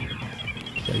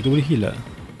 Ya, kita boleh heal lah.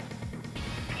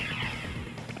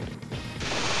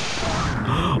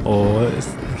 Oh,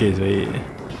 okay, baik.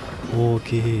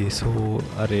 Okay, so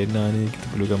arena ni kita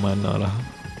perlukan mana lah.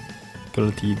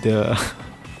 Kalau tidak,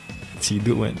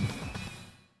 hidup kan.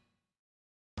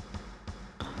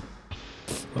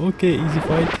 Okay, easy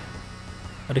fight.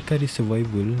 Adakah dia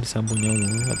survival sambung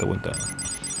nyawa ataupun tak?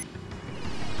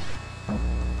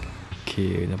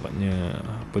 Okay, nampaknya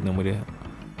apa nama dia?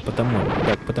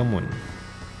 Patamon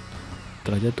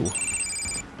telah jatuh.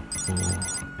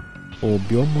 Oh,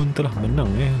 Vegiemon telah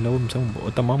menang lawan bersama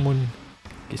Digitamamon.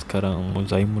 Okay, sekarang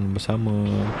Monzaemon bersama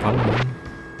Palmon.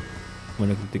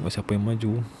 Mana kita tengok siapa yang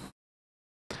maju.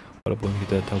 Walaupun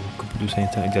kita tahu keputusan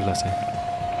yang sangat jelas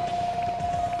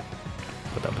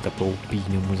betapa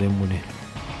OP-nya Monzaemon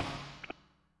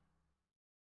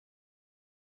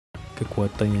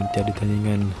kekuatan yang tiada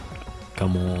tandingan.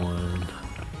 Come on.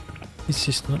 This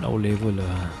is not our level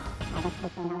lah.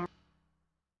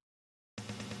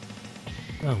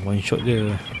 One shot je.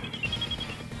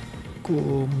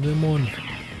 Go Mamemon.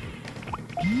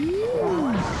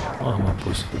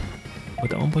 Mampus.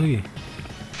 Tak mampus lagi.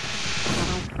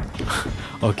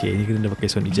 Okay, ni kita dah pakai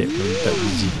sound eject kalau tak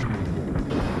biji.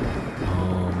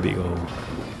 Big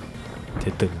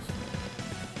settle.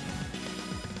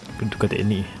 Kena tukar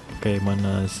teknik. Pakai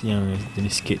mana yang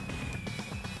jenis skate.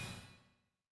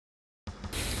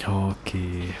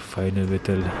 Okay, final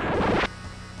battle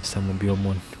sama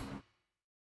Vegiemon.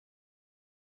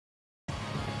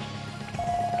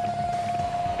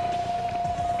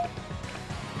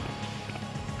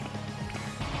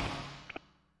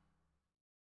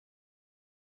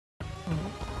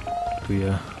 Tu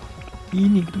ya.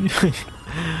 Ini tu.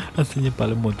 Rasanya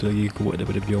Palemon tu lagi kuat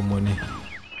daripada Vegiemon ni.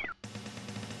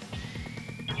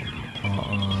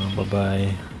 Bye bye.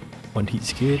 One hit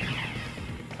sikit.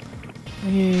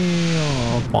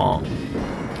 Apa?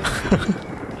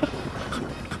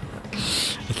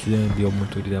 Rasanya Vegiemon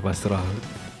tu dia dah pasrah.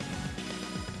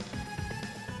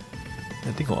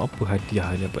 Nak tengok apa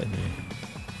hadiah dia dapat ni.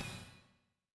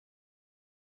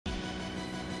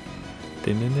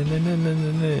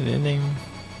 Teneng.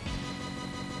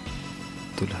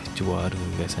 Itulah juara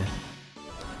guys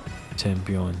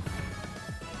Champion.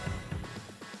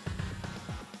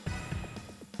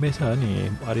 Biasa ni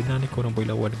arena ni korang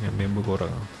boleh lawan dengan member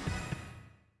korang.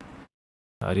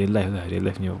 Real life lah, real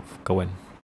life ni kawan.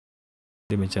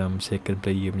 Dia macam second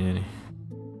player punya ni.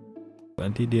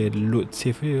 Nanti dia load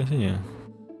save je rasanya.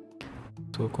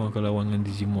 So korang akan lawan dengan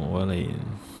Digimon orang lain.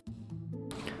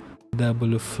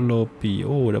 Double floppy.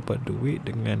 Oh, dapat duit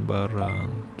dengan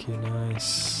barang. Okay,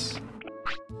 nice.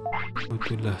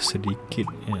 Itulah sedikit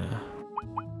ya.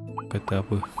 Kata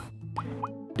apa?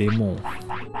 Demo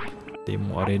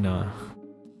arena.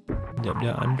 Sekejap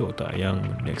dia unlock tak yang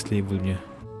next levelnya?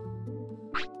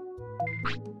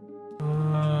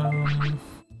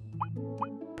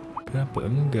 Kenapa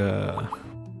enggak?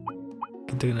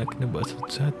 Kita kena buat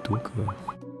satu-satu ke?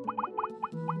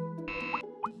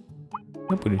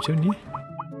 Kenapa dia macam ni?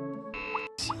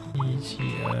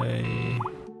 CGI.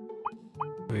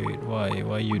 Wait,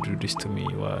 why you do this to me?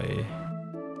 Why?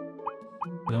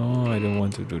 No, I don't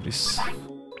want to do this.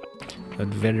 A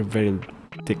very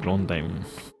take long time.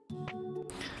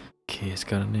 Okay,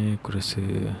 sekarang ni aku rasa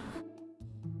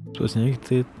sebenarnya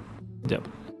kita sekejap.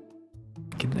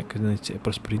 Kita nak kena check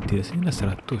prosperity. Rasanya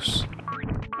dah 100.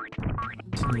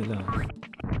 Sini lah.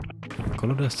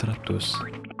 Kalau dah 100,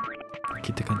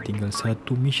 kita akan tinggal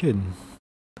satu mission,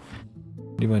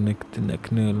 di mana kita nak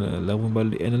kena lawan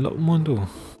balik Analogman tu.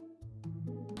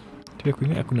 Tapi aku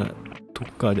ingat aku nak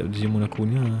tukar jap Digimon aku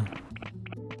ni.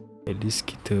 At least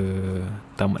kita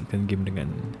tamatkan game dengan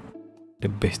the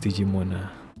best Digimon lah.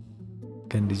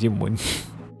 Kan Digimon.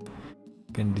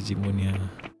 Kan Digimon ya.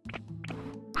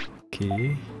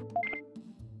 Okay.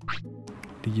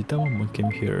 Digitamamon came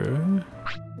here.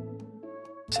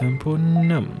 Campur 6.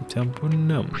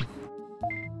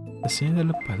 Rasanya dah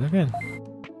lepas lah kan?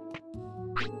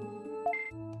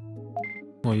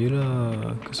 Oh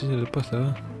yelah, rasanya dah lepas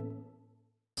lah.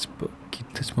 Sebab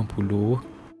kita 90,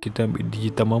 kita ambil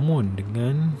Digitamamon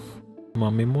dengan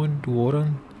Mamemon 2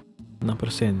 orang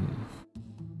 6%.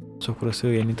 So aku rasa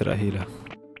yang ni terakhir lah.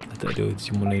 Dah tak ada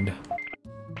Digimon lain dah.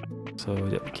 So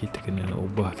sekejap kita kena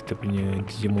ubah kita punya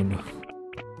Digimon dah.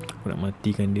 Aku nak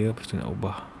matikan dia, lepas tu nak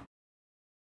ubah.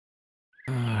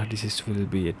 This will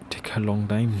take a long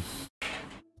time.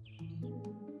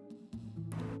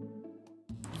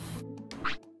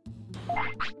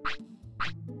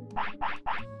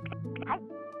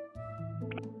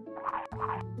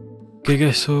 Okay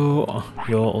guys, so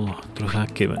ya Allah, terus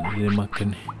sakit man dia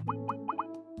makan ni.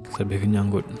 Sampai kenyang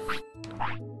kot.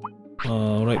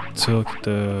 Alright, so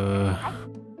kita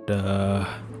dah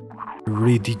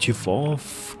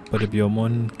re-digivolve pada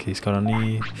Vegiemon. Okay, sekarang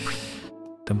ni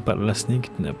tempat last ni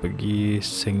kita nak pergi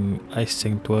Ice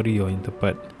Sanctuary yang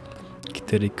tempat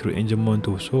kita recruit Andromon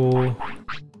tu. So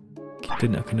kita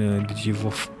nak kena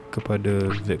digivolve kepada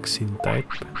vaccine type.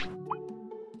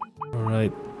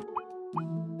 Alright.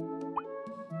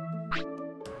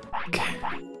 Okay.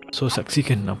 So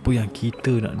saksikan apa yang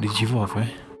kita nak digivolve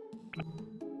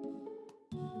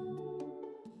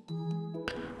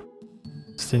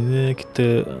Sebenarnya kita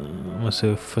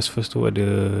masa first tu ada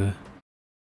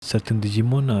certain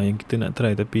Digimon lah yang kita nak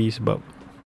try, tapi sebab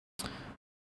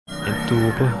itu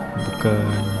apa,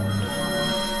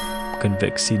 bukan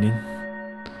vaksin ni.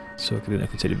 So kita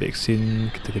nak cari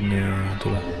vaksin, kita kena tu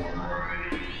lah,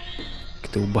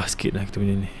 kita ubah sikit lah kita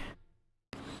punya ni.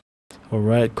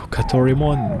 Alright,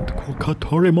 Kokatorimon.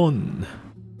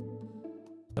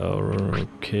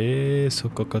 Okay,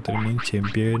 so Kokatorimon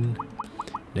champion.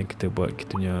 Dan kita buat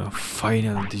kita punya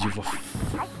final Digivolve.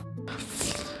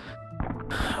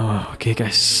 Okay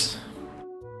guys,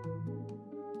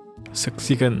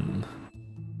 saksikan.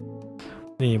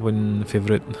 Ni pun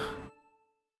favourite.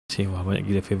 Wah, banyak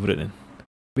gila favourite kan.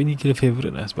 Tapi ni kira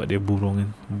favourite lah sebab dia burung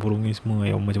kan. Burung ni semua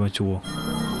ayam macam-macam.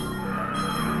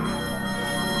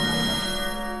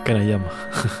 Kan ayam.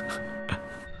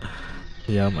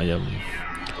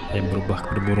 Ayam berubah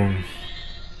kepada burung.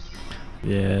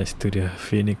 Yes, itu dia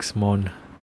Phoenixmon.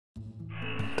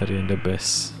 Antara yang the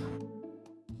best.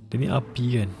 Dia ni api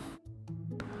kan.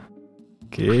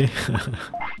 Okay.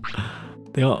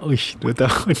 Tengok, uish, 2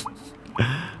 tahun.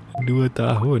 2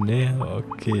 tahun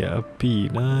Okay, api.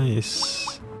 Nice.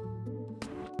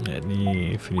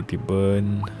 Ni Infinity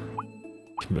Burn.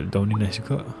 Meltdown ni nice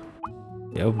juga.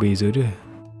 Ya, beza dia.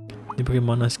 Dia pakai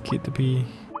mana sikit tapi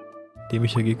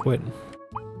damage lagi kuat.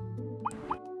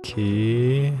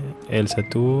 Okay, L1.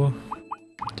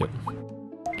 Sekejap.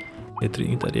 Electric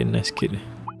ni tak ada nice sikit.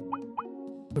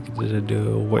 Kita ada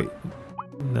white.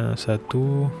 Nah, 1.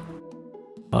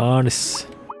 Nice.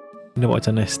 Ni nampak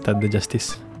macam nice. Thunder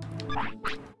Justice.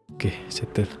 Okay,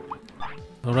 settle.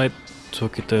 Alright. So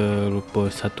kita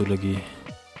lupa satu lagi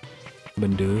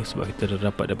benda sebab kita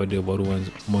dah dapat daripada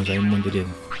WaruMonzaemon tadi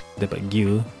kan. Dapat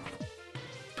gear.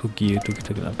 So gear tu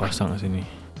kita kena pasang kat sini.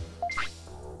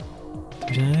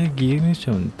 Sebenarnya gear ni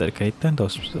macam tak ada kaitan tau.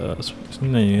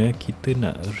 Sebenarnya kita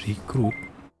nak recruit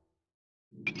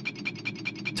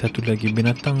satu lagi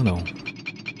binatang tau.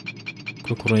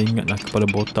 Kalau korang ingat lah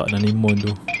kepala botak Nanimon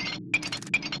tu.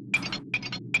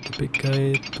 Tapi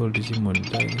kait tol Digimon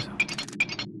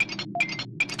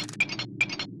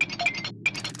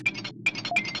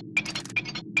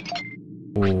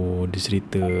dia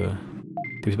cerita.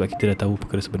 Tapi sebab kita dah tahu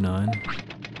perkara sebenar kan.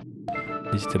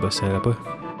 Dia cerita pasal apa?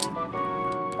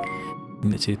 Dia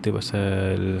nak cerita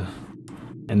pasal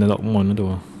Analogman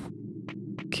tu.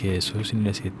 Okay, so sini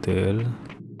dah settle.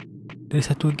 Dia ada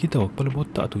satu lagi tau, kepala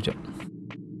botak tu jap.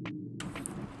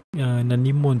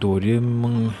 Nanimon tu dia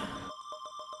memang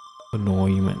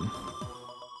annoying man.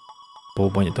 Berapa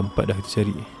banyak tempat dah kita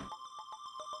cari.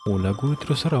 Oh, lagu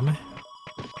terus seram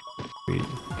Wait.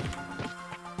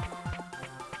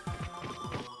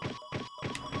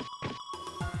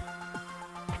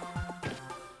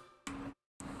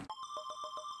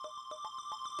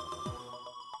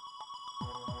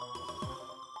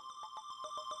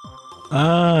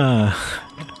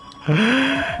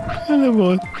 Kalau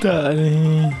botak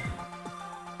ni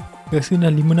rasa dah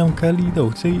 5-6 kali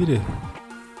tau cari dia.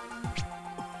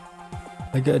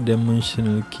 I got a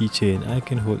dimensional keychain I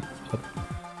can hold up.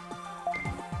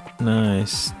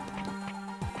 Nice.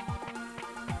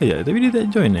 Tapi dia tak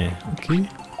join Okay.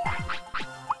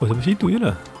 Oh, sampai situ je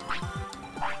lah.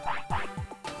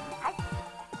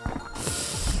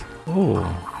 Oh,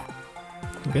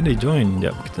 kan dia join.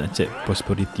 Sekejap, kita nak check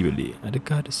prosperity balik.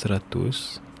 Adakah ada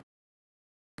 100?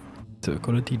 So,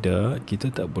 kalau tidak, kita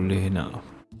tak boleh nak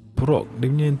proc dia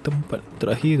punya tempat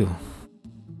terakhir tu.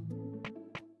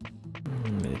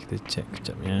 Kita check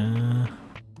kejapnya.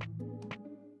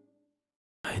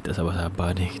 Tak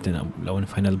sabar-sabar ni, kita nak lawan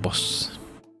final boss.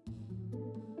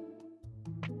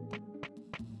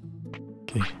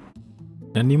 Okay.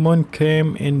 Nanimon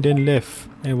came and then left.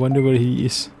 I wonder where he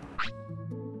is.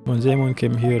 Monzaemon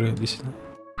came here. This.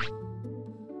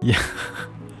 Yeah.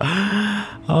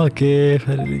 Okay,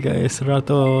 finally guys,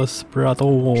 100.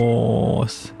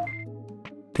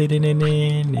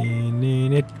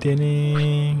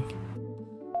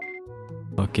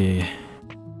 Okay,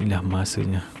 inilah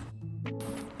masanya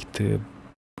kita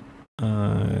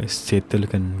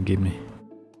settlekan game ni.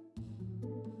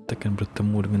 Kita akan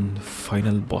bertemu dengan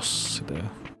final boss kita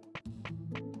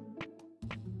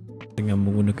dengan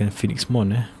menggunakan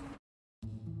Phoenixmon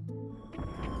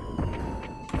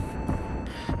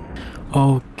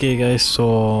Okay guys,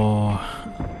 so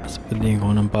seperti yang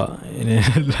korang nampak, ini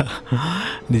adalah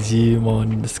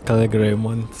Digimon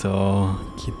Greymon. So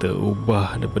kita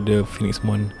ubah daripada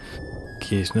Phoenixmon.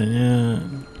 Okay, sebenarnya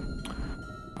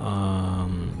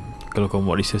kalau korang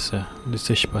buat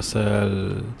research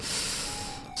pasal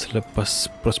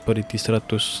selepas prosperity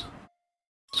 100,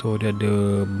 so dia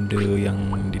ada benda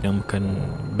yang dinamakan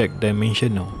back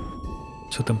dimension tau.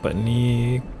 So tempat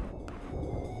ni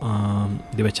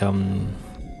dia macam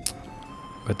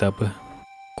kata apa,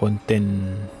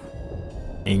 content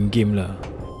endgame lah,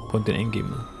 content endgame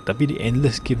tapi dia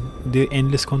endless game, dia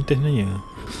endless content sebenarnya.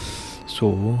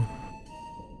 So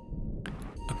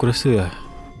aku rasa lah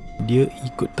dia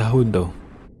ikut tahun tau.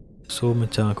 So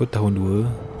macam aku tahun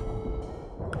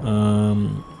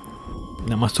 2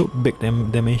 nak masuk back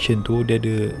dimension tu, dia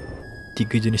ada 3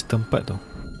 jenis tempat tau.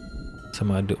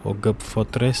 Sama ada Ogre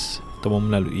Fortress atau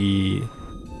melalui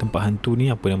tempat hantu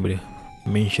ni, apa nama dia,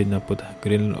 mansion apa tak,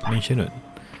 Grand Mansion kan,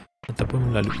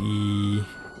 ataupun melalui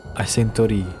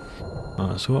Sanctuary.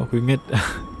 So aku ingat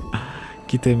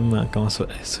kita memang akan masuk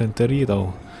Sanctuary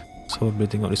tau. So bila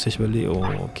tengok research balik, oh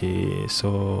okay,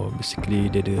 so basically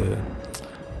dia ada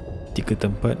 3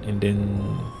 tempat and then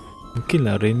mungkin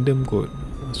lah random kot.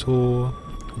 So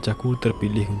macam aku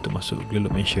terpilih untuk masuk Grand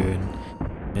Mansion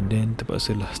and then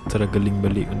terpaksa lah struggling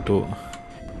balik untuk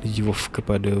Digivolve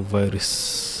kepada virus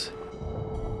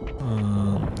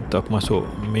untuk aku masuk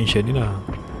mansion ni lah.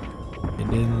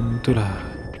 And then itulah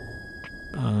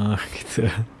kita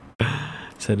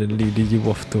Suddenly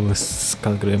Digivolve to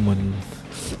Skullgreymon.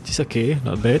 It's okay,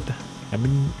 not bad. I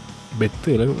mean,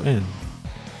 better lah kan.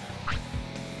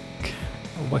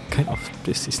 What kind of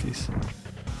place is this?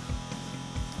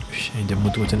 Uish, yang jamu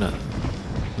tu macam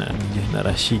nak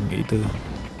rushing kat kita.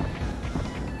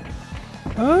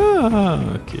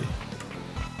 Okay.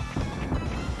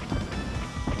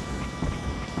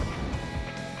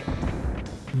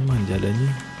 Mana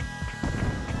jalannya?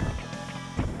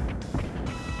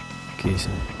 Okay,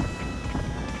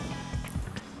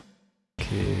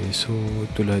 so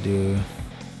itulah dia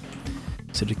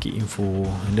sedikit info.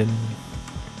 And then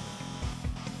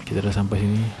kita dah sampai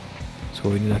sini.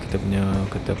 So inilah kita punya,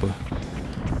 kata apa,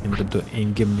 yang betul-betul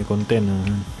in-game punya content lah.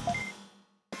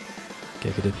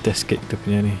 Okay, kita test sikit kita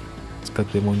punya ni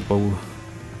Skullgreymon power.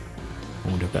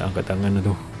 Oh, dekat angkat tangan dah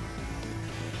tu.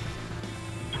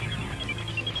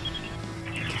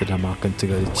 Kita dah makan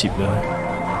segala chip dah.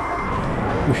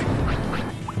 Uish,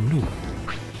 amdu.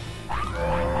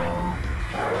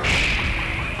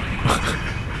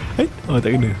 Oh,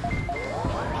 tak kena.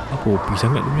 Apa OP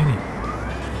sangat tu ni?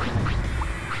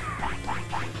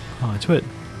 Cepat.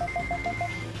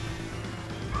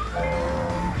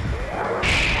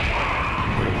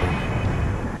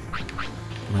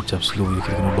 Macam slow je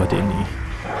kita kena buat teknik.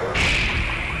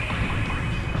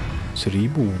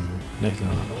 1000. Nice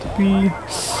lah. Tapi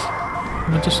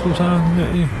macam slow sangat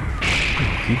je.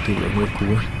 Kita lah aku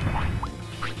lah.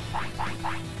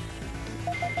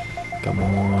 Come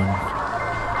on.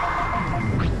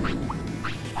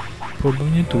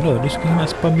 Problemnya tu lah, dia suka nak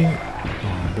spamming.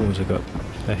 Boleh cakap.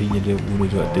 Akhirnya dia guna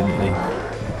juga teknik lain.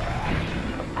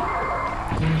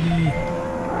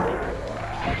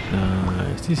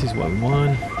 Nice, this is what we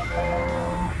want.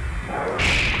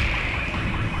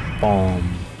 Bomb.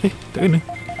 Tak kena.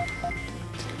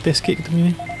 Test sikit kita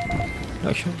punya ni.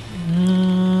 Dark shot.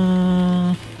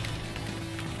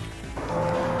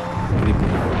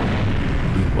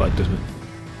 2,400 man.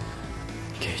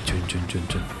 Okay, cun.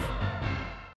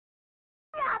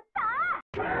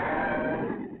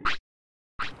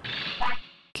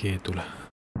 Okay, itulah.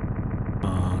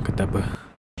 Kata apa?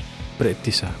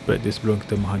 Practice sebelum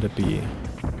kita menghadapi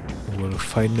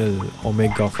final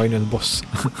Omega final boss.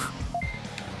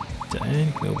 Sekejap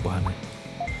ni kena ubah ni.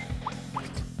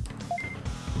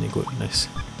 Ni good, nice.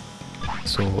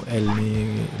 So L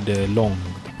ni the long,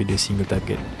 tapi dia single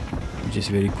target, which is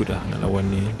very good lah nak lawan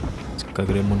ni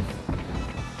Skullgreymon.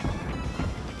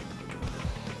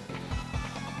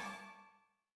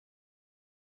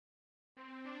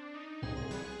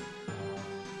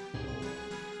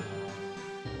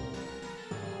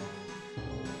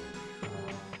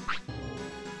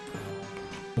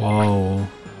 Wow.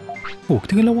 Oh,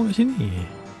 kita tengah lawan kat sini.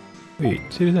 Wait,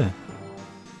 serius lah?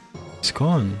 It's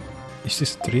gone. Is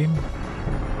this stream?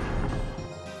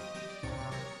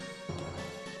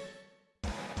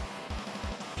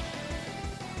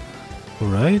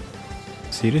 Alright.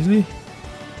 Seriously?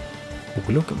 Oh,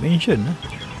 belum kat mansion lah.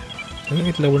 Jangan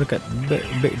kita lawan dekat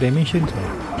back dimension tu.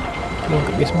 Lawan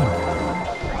kat basement.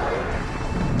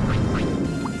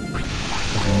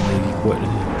 Macam lagi kuat ni.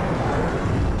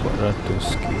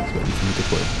 400k sebab defend kita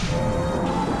kuat.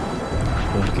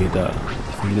 Ok, tak,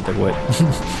 defend kita tak kuat.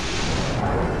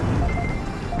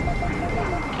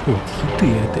 Oh, kita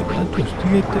yang attack 400.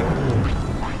 Dia attack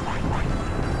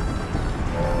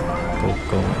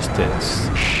kau stats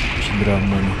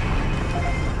Machinedramon ni.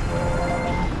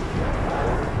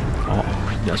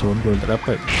 Nak sondol tak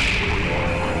dapat.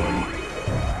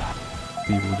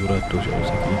 1200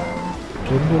 sakit.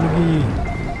 Sondol lagi.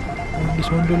 Dia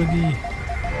sondol lagi.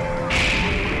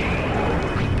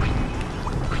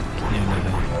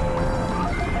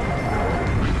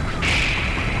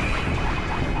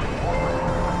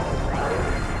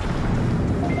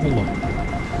 Allah.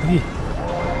 Lagi.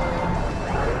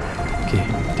 Okay,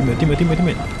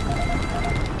 teammate.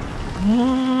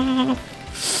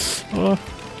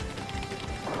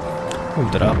 Oh,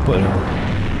 tak dapat lah.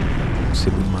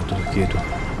 1,500 tu.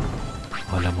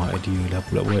 Alamak, idea lah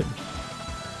pula buat.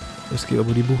 Sikit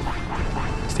berapa ribu.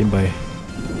 Standby.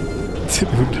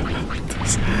 1,200.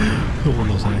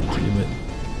 Allah, sakit je mat.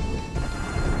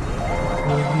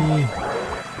 Lagi.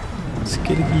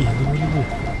 Sikit lagi, 5,000.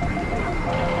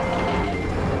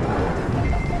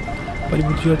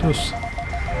 4,700.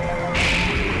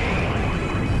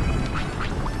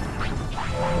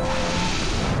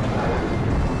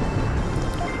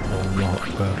 Allah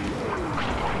Akbar.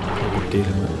 Gede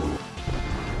lah.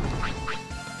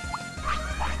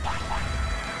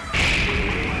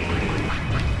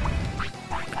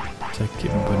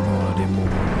 Sakit penuh demo.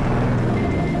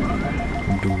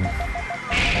 Aduh.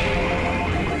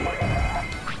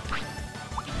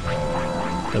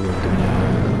 Kita punya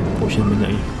potion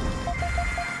banyak ni.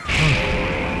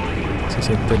 Saya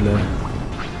settle lah.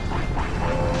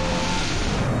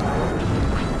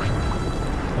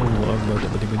 Allah Akbar, tak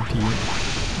berhenti.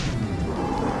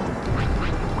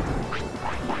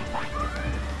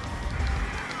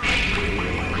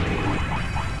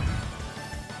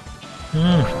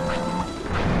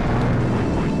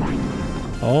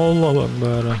 Allah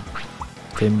Akbar.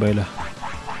 Standby lah.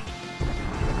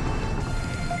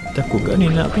 Takut kat ni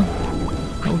nak tu.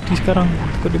 Nak ulti sekarang.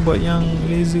 Takut dia buat yang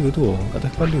laser tu kat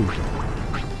atas kepala.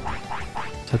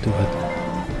 Satu.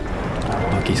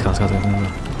 Okay, sekarang.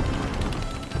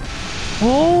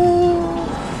 Oh.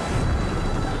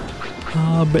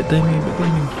 Bad timing.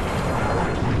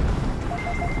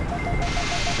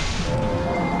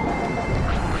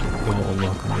 Ya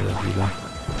Allah, kena lagi lah.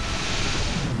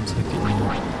 Sakitnya.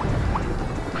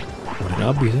 Dah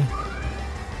nak habis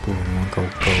memang kau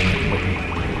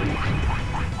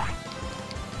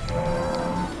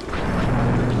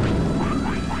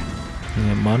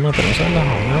mana tak masalah.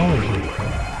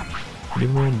 Dia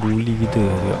memang bully kita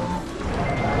juga.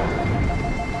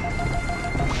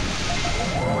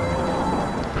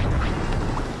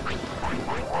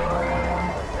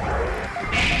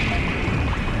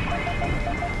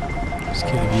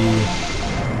 Sikit lagi.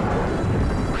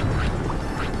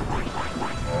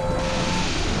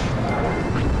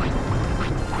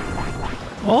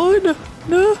 Oh, dah.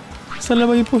 Salah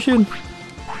bagi potion.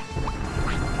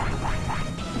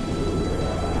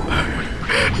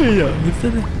 Ya,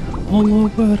 betul dah. Allah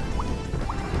Akbar.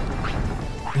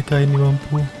 Mereka ini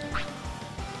mampu.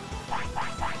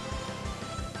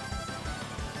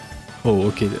 Oh,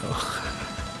 okey dah.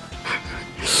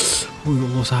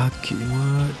 Allah, sakit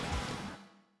mat.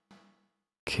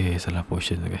 Okey, salah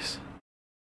potion tu guys.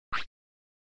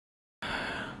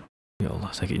 Ya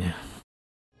Allah, sakitnya.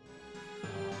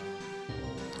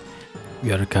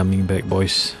 We are coming back,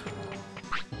 boys.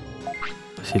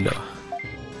 Silap.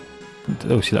 Tak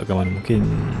tahu silap ke mana. Mungkin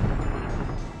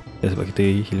ya, sebab kita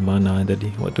heal mana tadi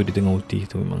waktu dia tengah ulti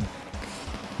tu memang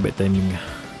bad timing lah.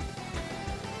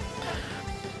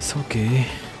 It's okay.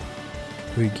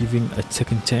 We're giving a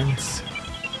second chance.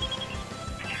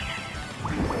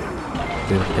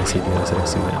 Terima kasih dia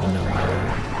rasa-rasa nak menang.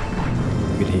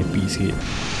 Kita happy sikit.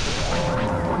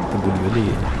 Kita boleh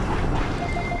balik.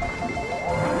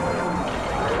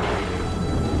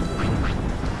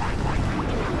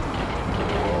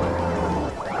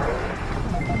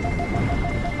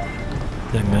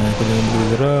 Jangan kena boleh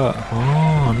gerak.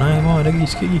 Nice lah. Lagi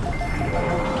sikit lagi.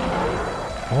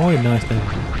 Oh, nice lah.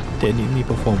 Teknik ni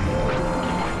perform.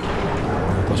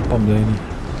 Kau spam je ni.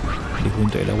 Dia pun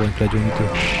tak lawan pelajuan kita.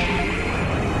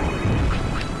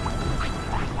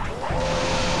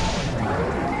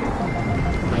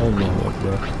 Allahu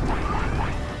Akbar.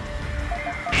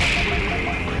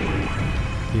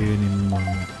 Dia ni memang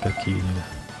kaki ni lah.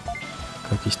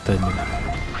 Kaki stun ni lah.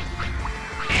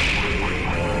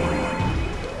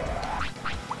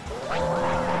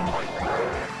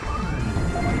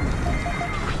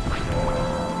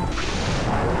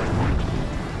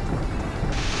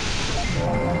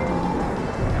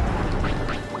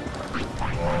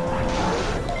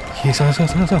 Okay, salah.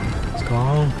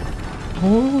 Sekarang.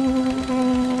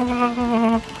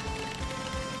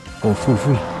 Oh,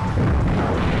 full.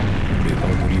 Dia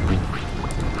tahu 2000.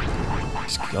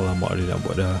 Sikit alamak dia nak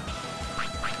buat dah.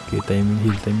 Okay, timing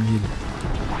heal.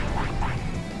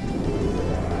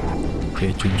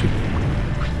 Okay, cun.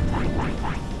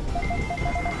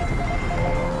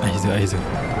 Ais tu.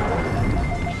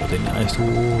 Tengok ais tu.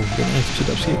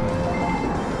 Sedap sikit.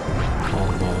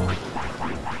 Allah.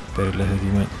 Paralyze lagi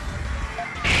mat.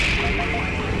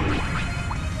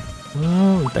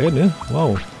 Tak kena.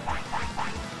 Wow.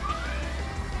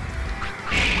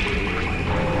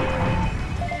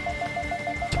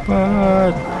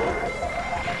 Cepat.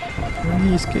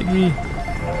 Lagi sikit lagi.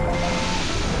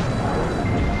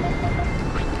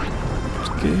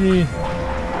 Sikit lagi.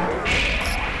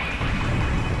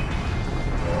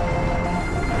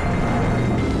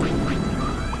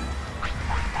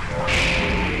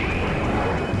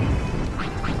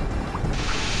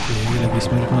 Lagi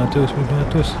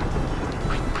 900.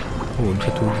 Oh,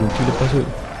 satu ulti lepas tu.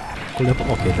 Kau dapat.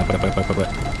 Okey, dapat.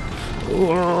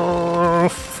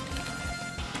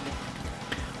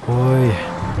 Oi,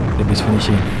 the best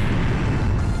finishing.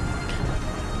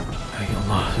 Ya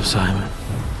Allah, susah man.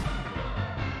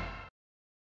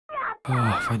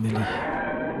 Finally.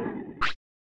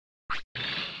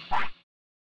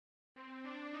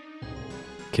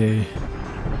 Okay.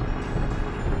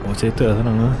 Mau settle lah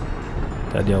senang lah.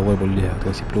 Tadi awal boleh lah,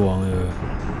 kasih peluang je.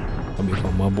 Ambil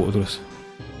kau mabuk terus.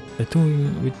 Itu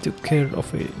we took care of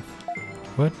it.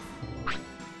 What?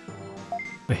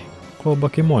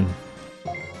 Kuwagamon.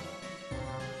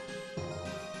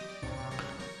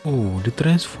 Oh, dia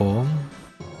transform.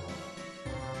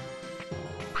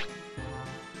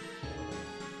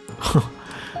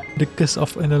 The curse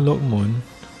of Analogman.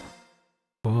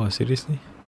 Oh, serius ni?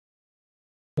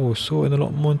 Oh, so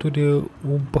Analogman tu dia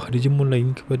ubah Digimon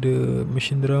lain kepada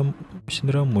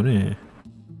Machinedramon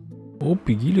OP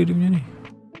gila dia punya ni.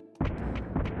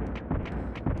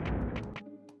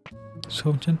 So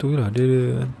macam tu lah,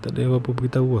 dia tak ada apa-apa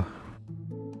beritahu lah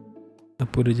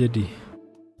apa dah jadi.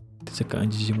 Dia cakap dengan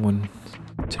Jijimon,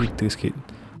 cerita sikit.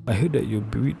 I heard that you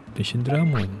beat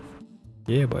Machinedramon.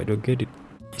 Yeah, but I don't get it.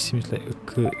 It seems like a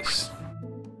curse.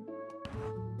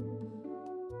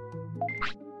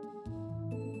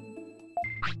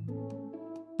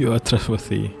 You are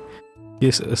trustworthy.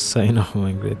 Here's a sign of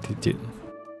my gratitude.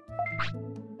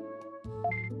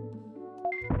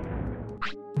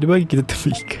 Dia bagi kita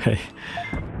terpikai.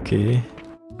 Okay.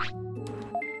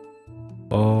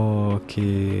 Oh,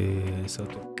 okay. So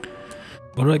tu.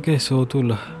 Alright guys, so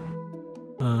itulah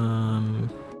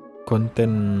konten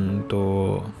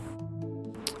untuk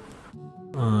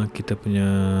kita punya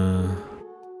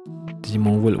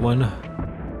Digimon World 1 lah.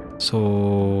 So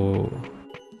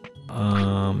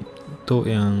untuk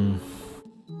yang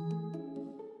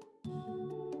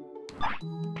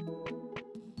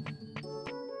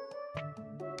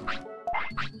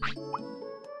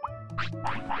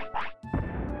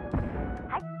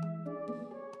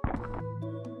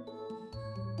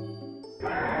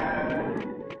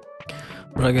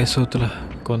alright guys, so itulah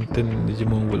konten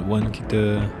Digimon World 1 kita.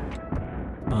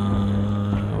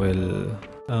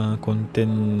 Konten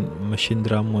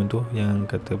Machinedramon tu yang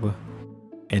kata apa,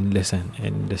 endless kan,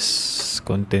 endless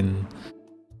content.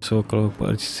 So kalau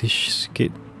research sikit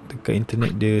dekat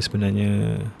internet, dia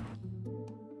sebenarnya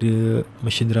dia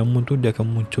Machinedramon tu dia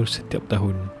akan muncul setiap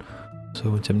tahun.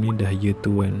 So macam ni dah year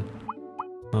 2 kan.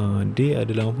 Dia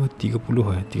adalah apa, 30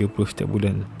 setiap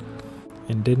bulan.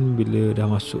 And then bila dah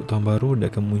masuk tahun baru,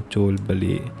 dia akan muncul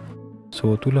balik.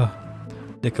 So itulah,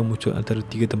 dia akan muncul antara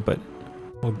 3 tempat.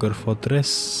 Ogre Fortress,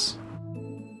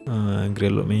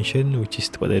 Greylord Mansion, which is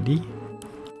tempat tadi,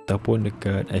 ataupun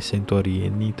dekat Ice Sanctuary.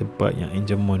 Ini tempat yang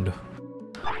Andromon tu.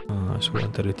 So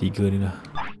antara 3 ni lah.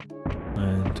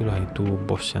 Itulah, itu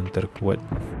boss yang terkuat.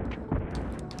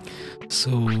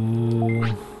 So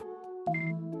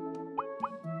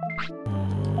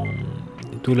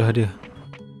itulah dia.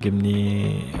 Game ni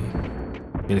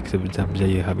bila kita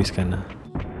berjaya habiskan lah.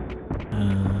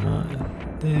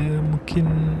 Dia mungkin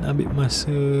ambil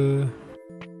masa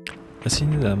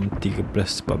rasanya dalam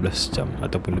 13-14 jam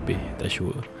ataupun lebih, tak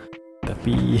sure.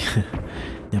 Tapi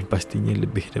yang pastinya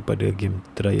lebih daripada game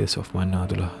Trials of Mana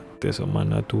tu lah. Trials of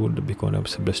Mana tu lebih kurang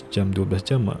 11 jam, 12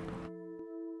 jam lah.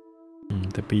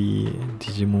 Tapi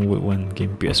Digimon World 1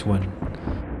 game PS1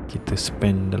 kita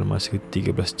spend dalam masa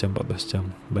 13 jam, 14 jam.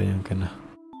 Bayangkan lah.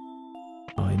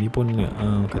 Ini pun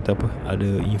kata apa, ada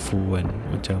info kan,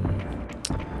 macam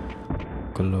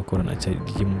kalau korang nak cari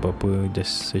Digimon apa-apa,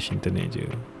 just search internet je.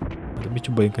 Tapi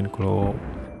cuba bayangkan kalau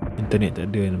internet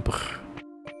tak ada kan,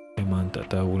 memang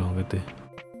tak tahulah orang kata.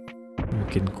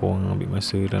 Mungkin korang ambil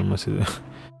masa dalam masa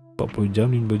 40 jam,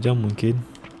 50 jam mungkin.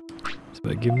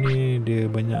 Sebab game ni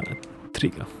dia banyak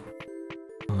trik lah.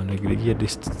 Lagi-lagi ada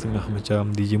setengah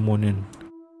macam Digimon kan,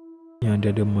 yang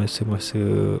dia ada masa-masa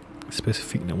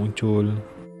spesifik nak muncul.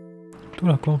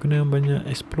 Itulah, korang kena banyak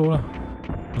explore lah.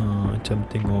 Macam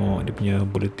tengok dia punya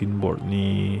bulletin board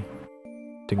ni,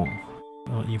 tengok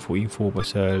info-info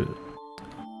pasal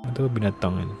atau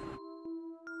binatang kan.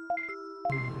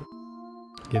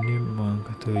 Game ni memang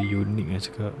kata unik lah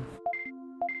cakap.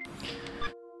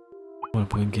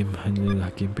 Walaupun game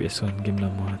hanyalah game PS1, game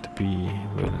lama, tapi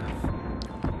well,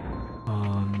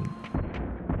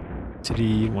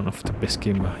 jadi one of the best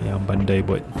game lah yang Bandai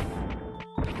buat.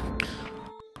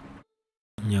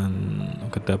 Yang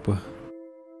kata apa,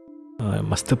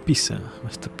 masterpiece lah.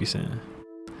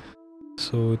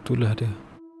 So itulah dia,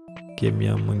 game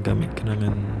yang menggamit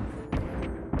kenangan.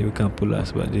 Dia bukan pula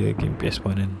sebab dia game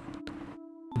PS1 kan,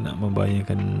 nak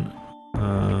membayangkan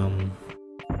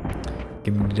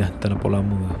game ni dah terlampau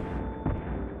lama.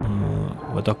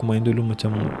 Waktu aku main dulu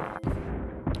macam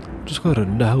tu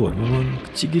sekarang rendah kot, memang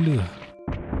kecil gila lah.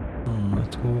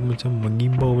 Tu macam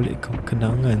mengimbau balik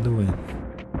kenangan tu kan.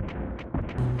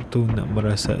 Tu nak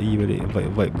merasai balik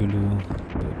vibe-vibe dulu.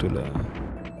 Itulah.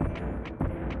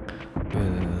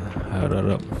 Well,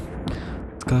 harap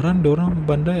sekarang diorang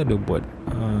Bandai ada buat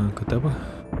kata apa,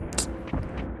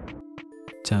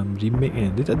 macam remake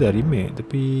kan. Dia tak ada remake,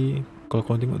 tapi kalau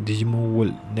korang tengok Digimon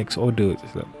World Next Order,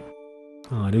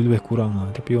 Dia lebih kurang lah.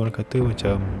 Tapi orang kata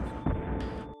macam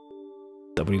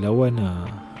tak boleh lawan lah.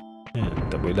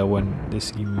 Tak boleh lawan dari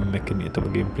segi mekanik atau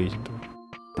gameplay macam tu.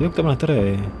 Tapi aku tak pernah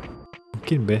try.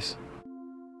 Mungkin best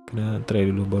kena try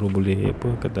dulu baru boleh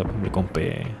boleh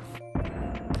compare.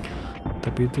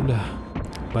 Tapi itulah,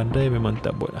 Bandai memang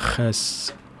tak buat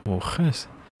khas.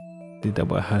 Dia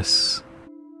tak buat khas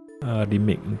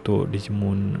remake untuk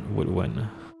Digimon World 1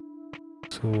 lah.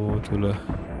 So itulah,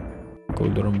 kalau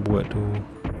diorang buat tu.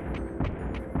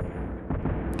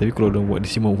 Tapi kalau diorang buat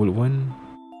Digimon World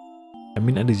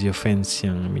 1, ada je fans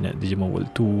yang minat Digimon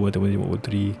World 2 atau Digimon World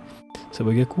 3.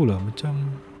 Sebab bagi aku lah,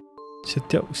 macam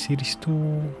setiap series tu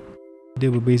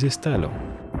dia berbeza style tau.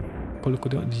 Kalau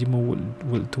kau tengok Digimon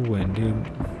World 2 kan, dia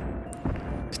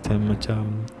style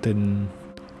macam turn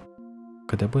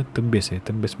based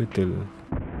battle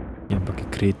yang pakai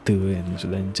kereta kan,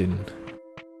 masuk dungeon.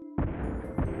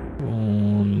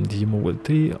 Digimon World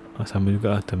 3 sama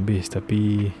juga lah, turn based,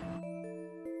 tapi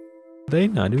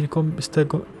lain lah, dia punya style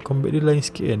combat dia lain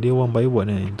sikit kan, dia one by one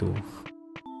kan tu.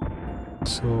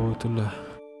 So itulah,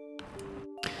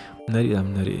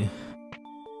 menarik.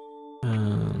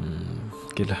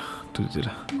 Okay lah, tu je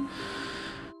lah.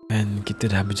 And kita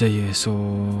dah berjaya. So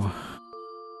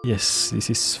yes,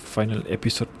 this is final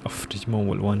episode of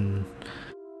Digimon World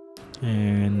 1.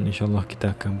 And insyaAllah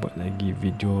kita akan buat lagi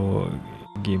video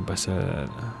game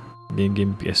pasal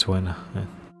game PS1 lah.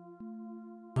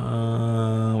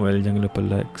 Well, jangan lupa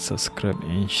like, subscribe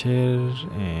and share.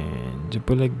 And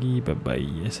jumpa lagi. Bye bye.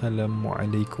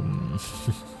 Assalamualaikum.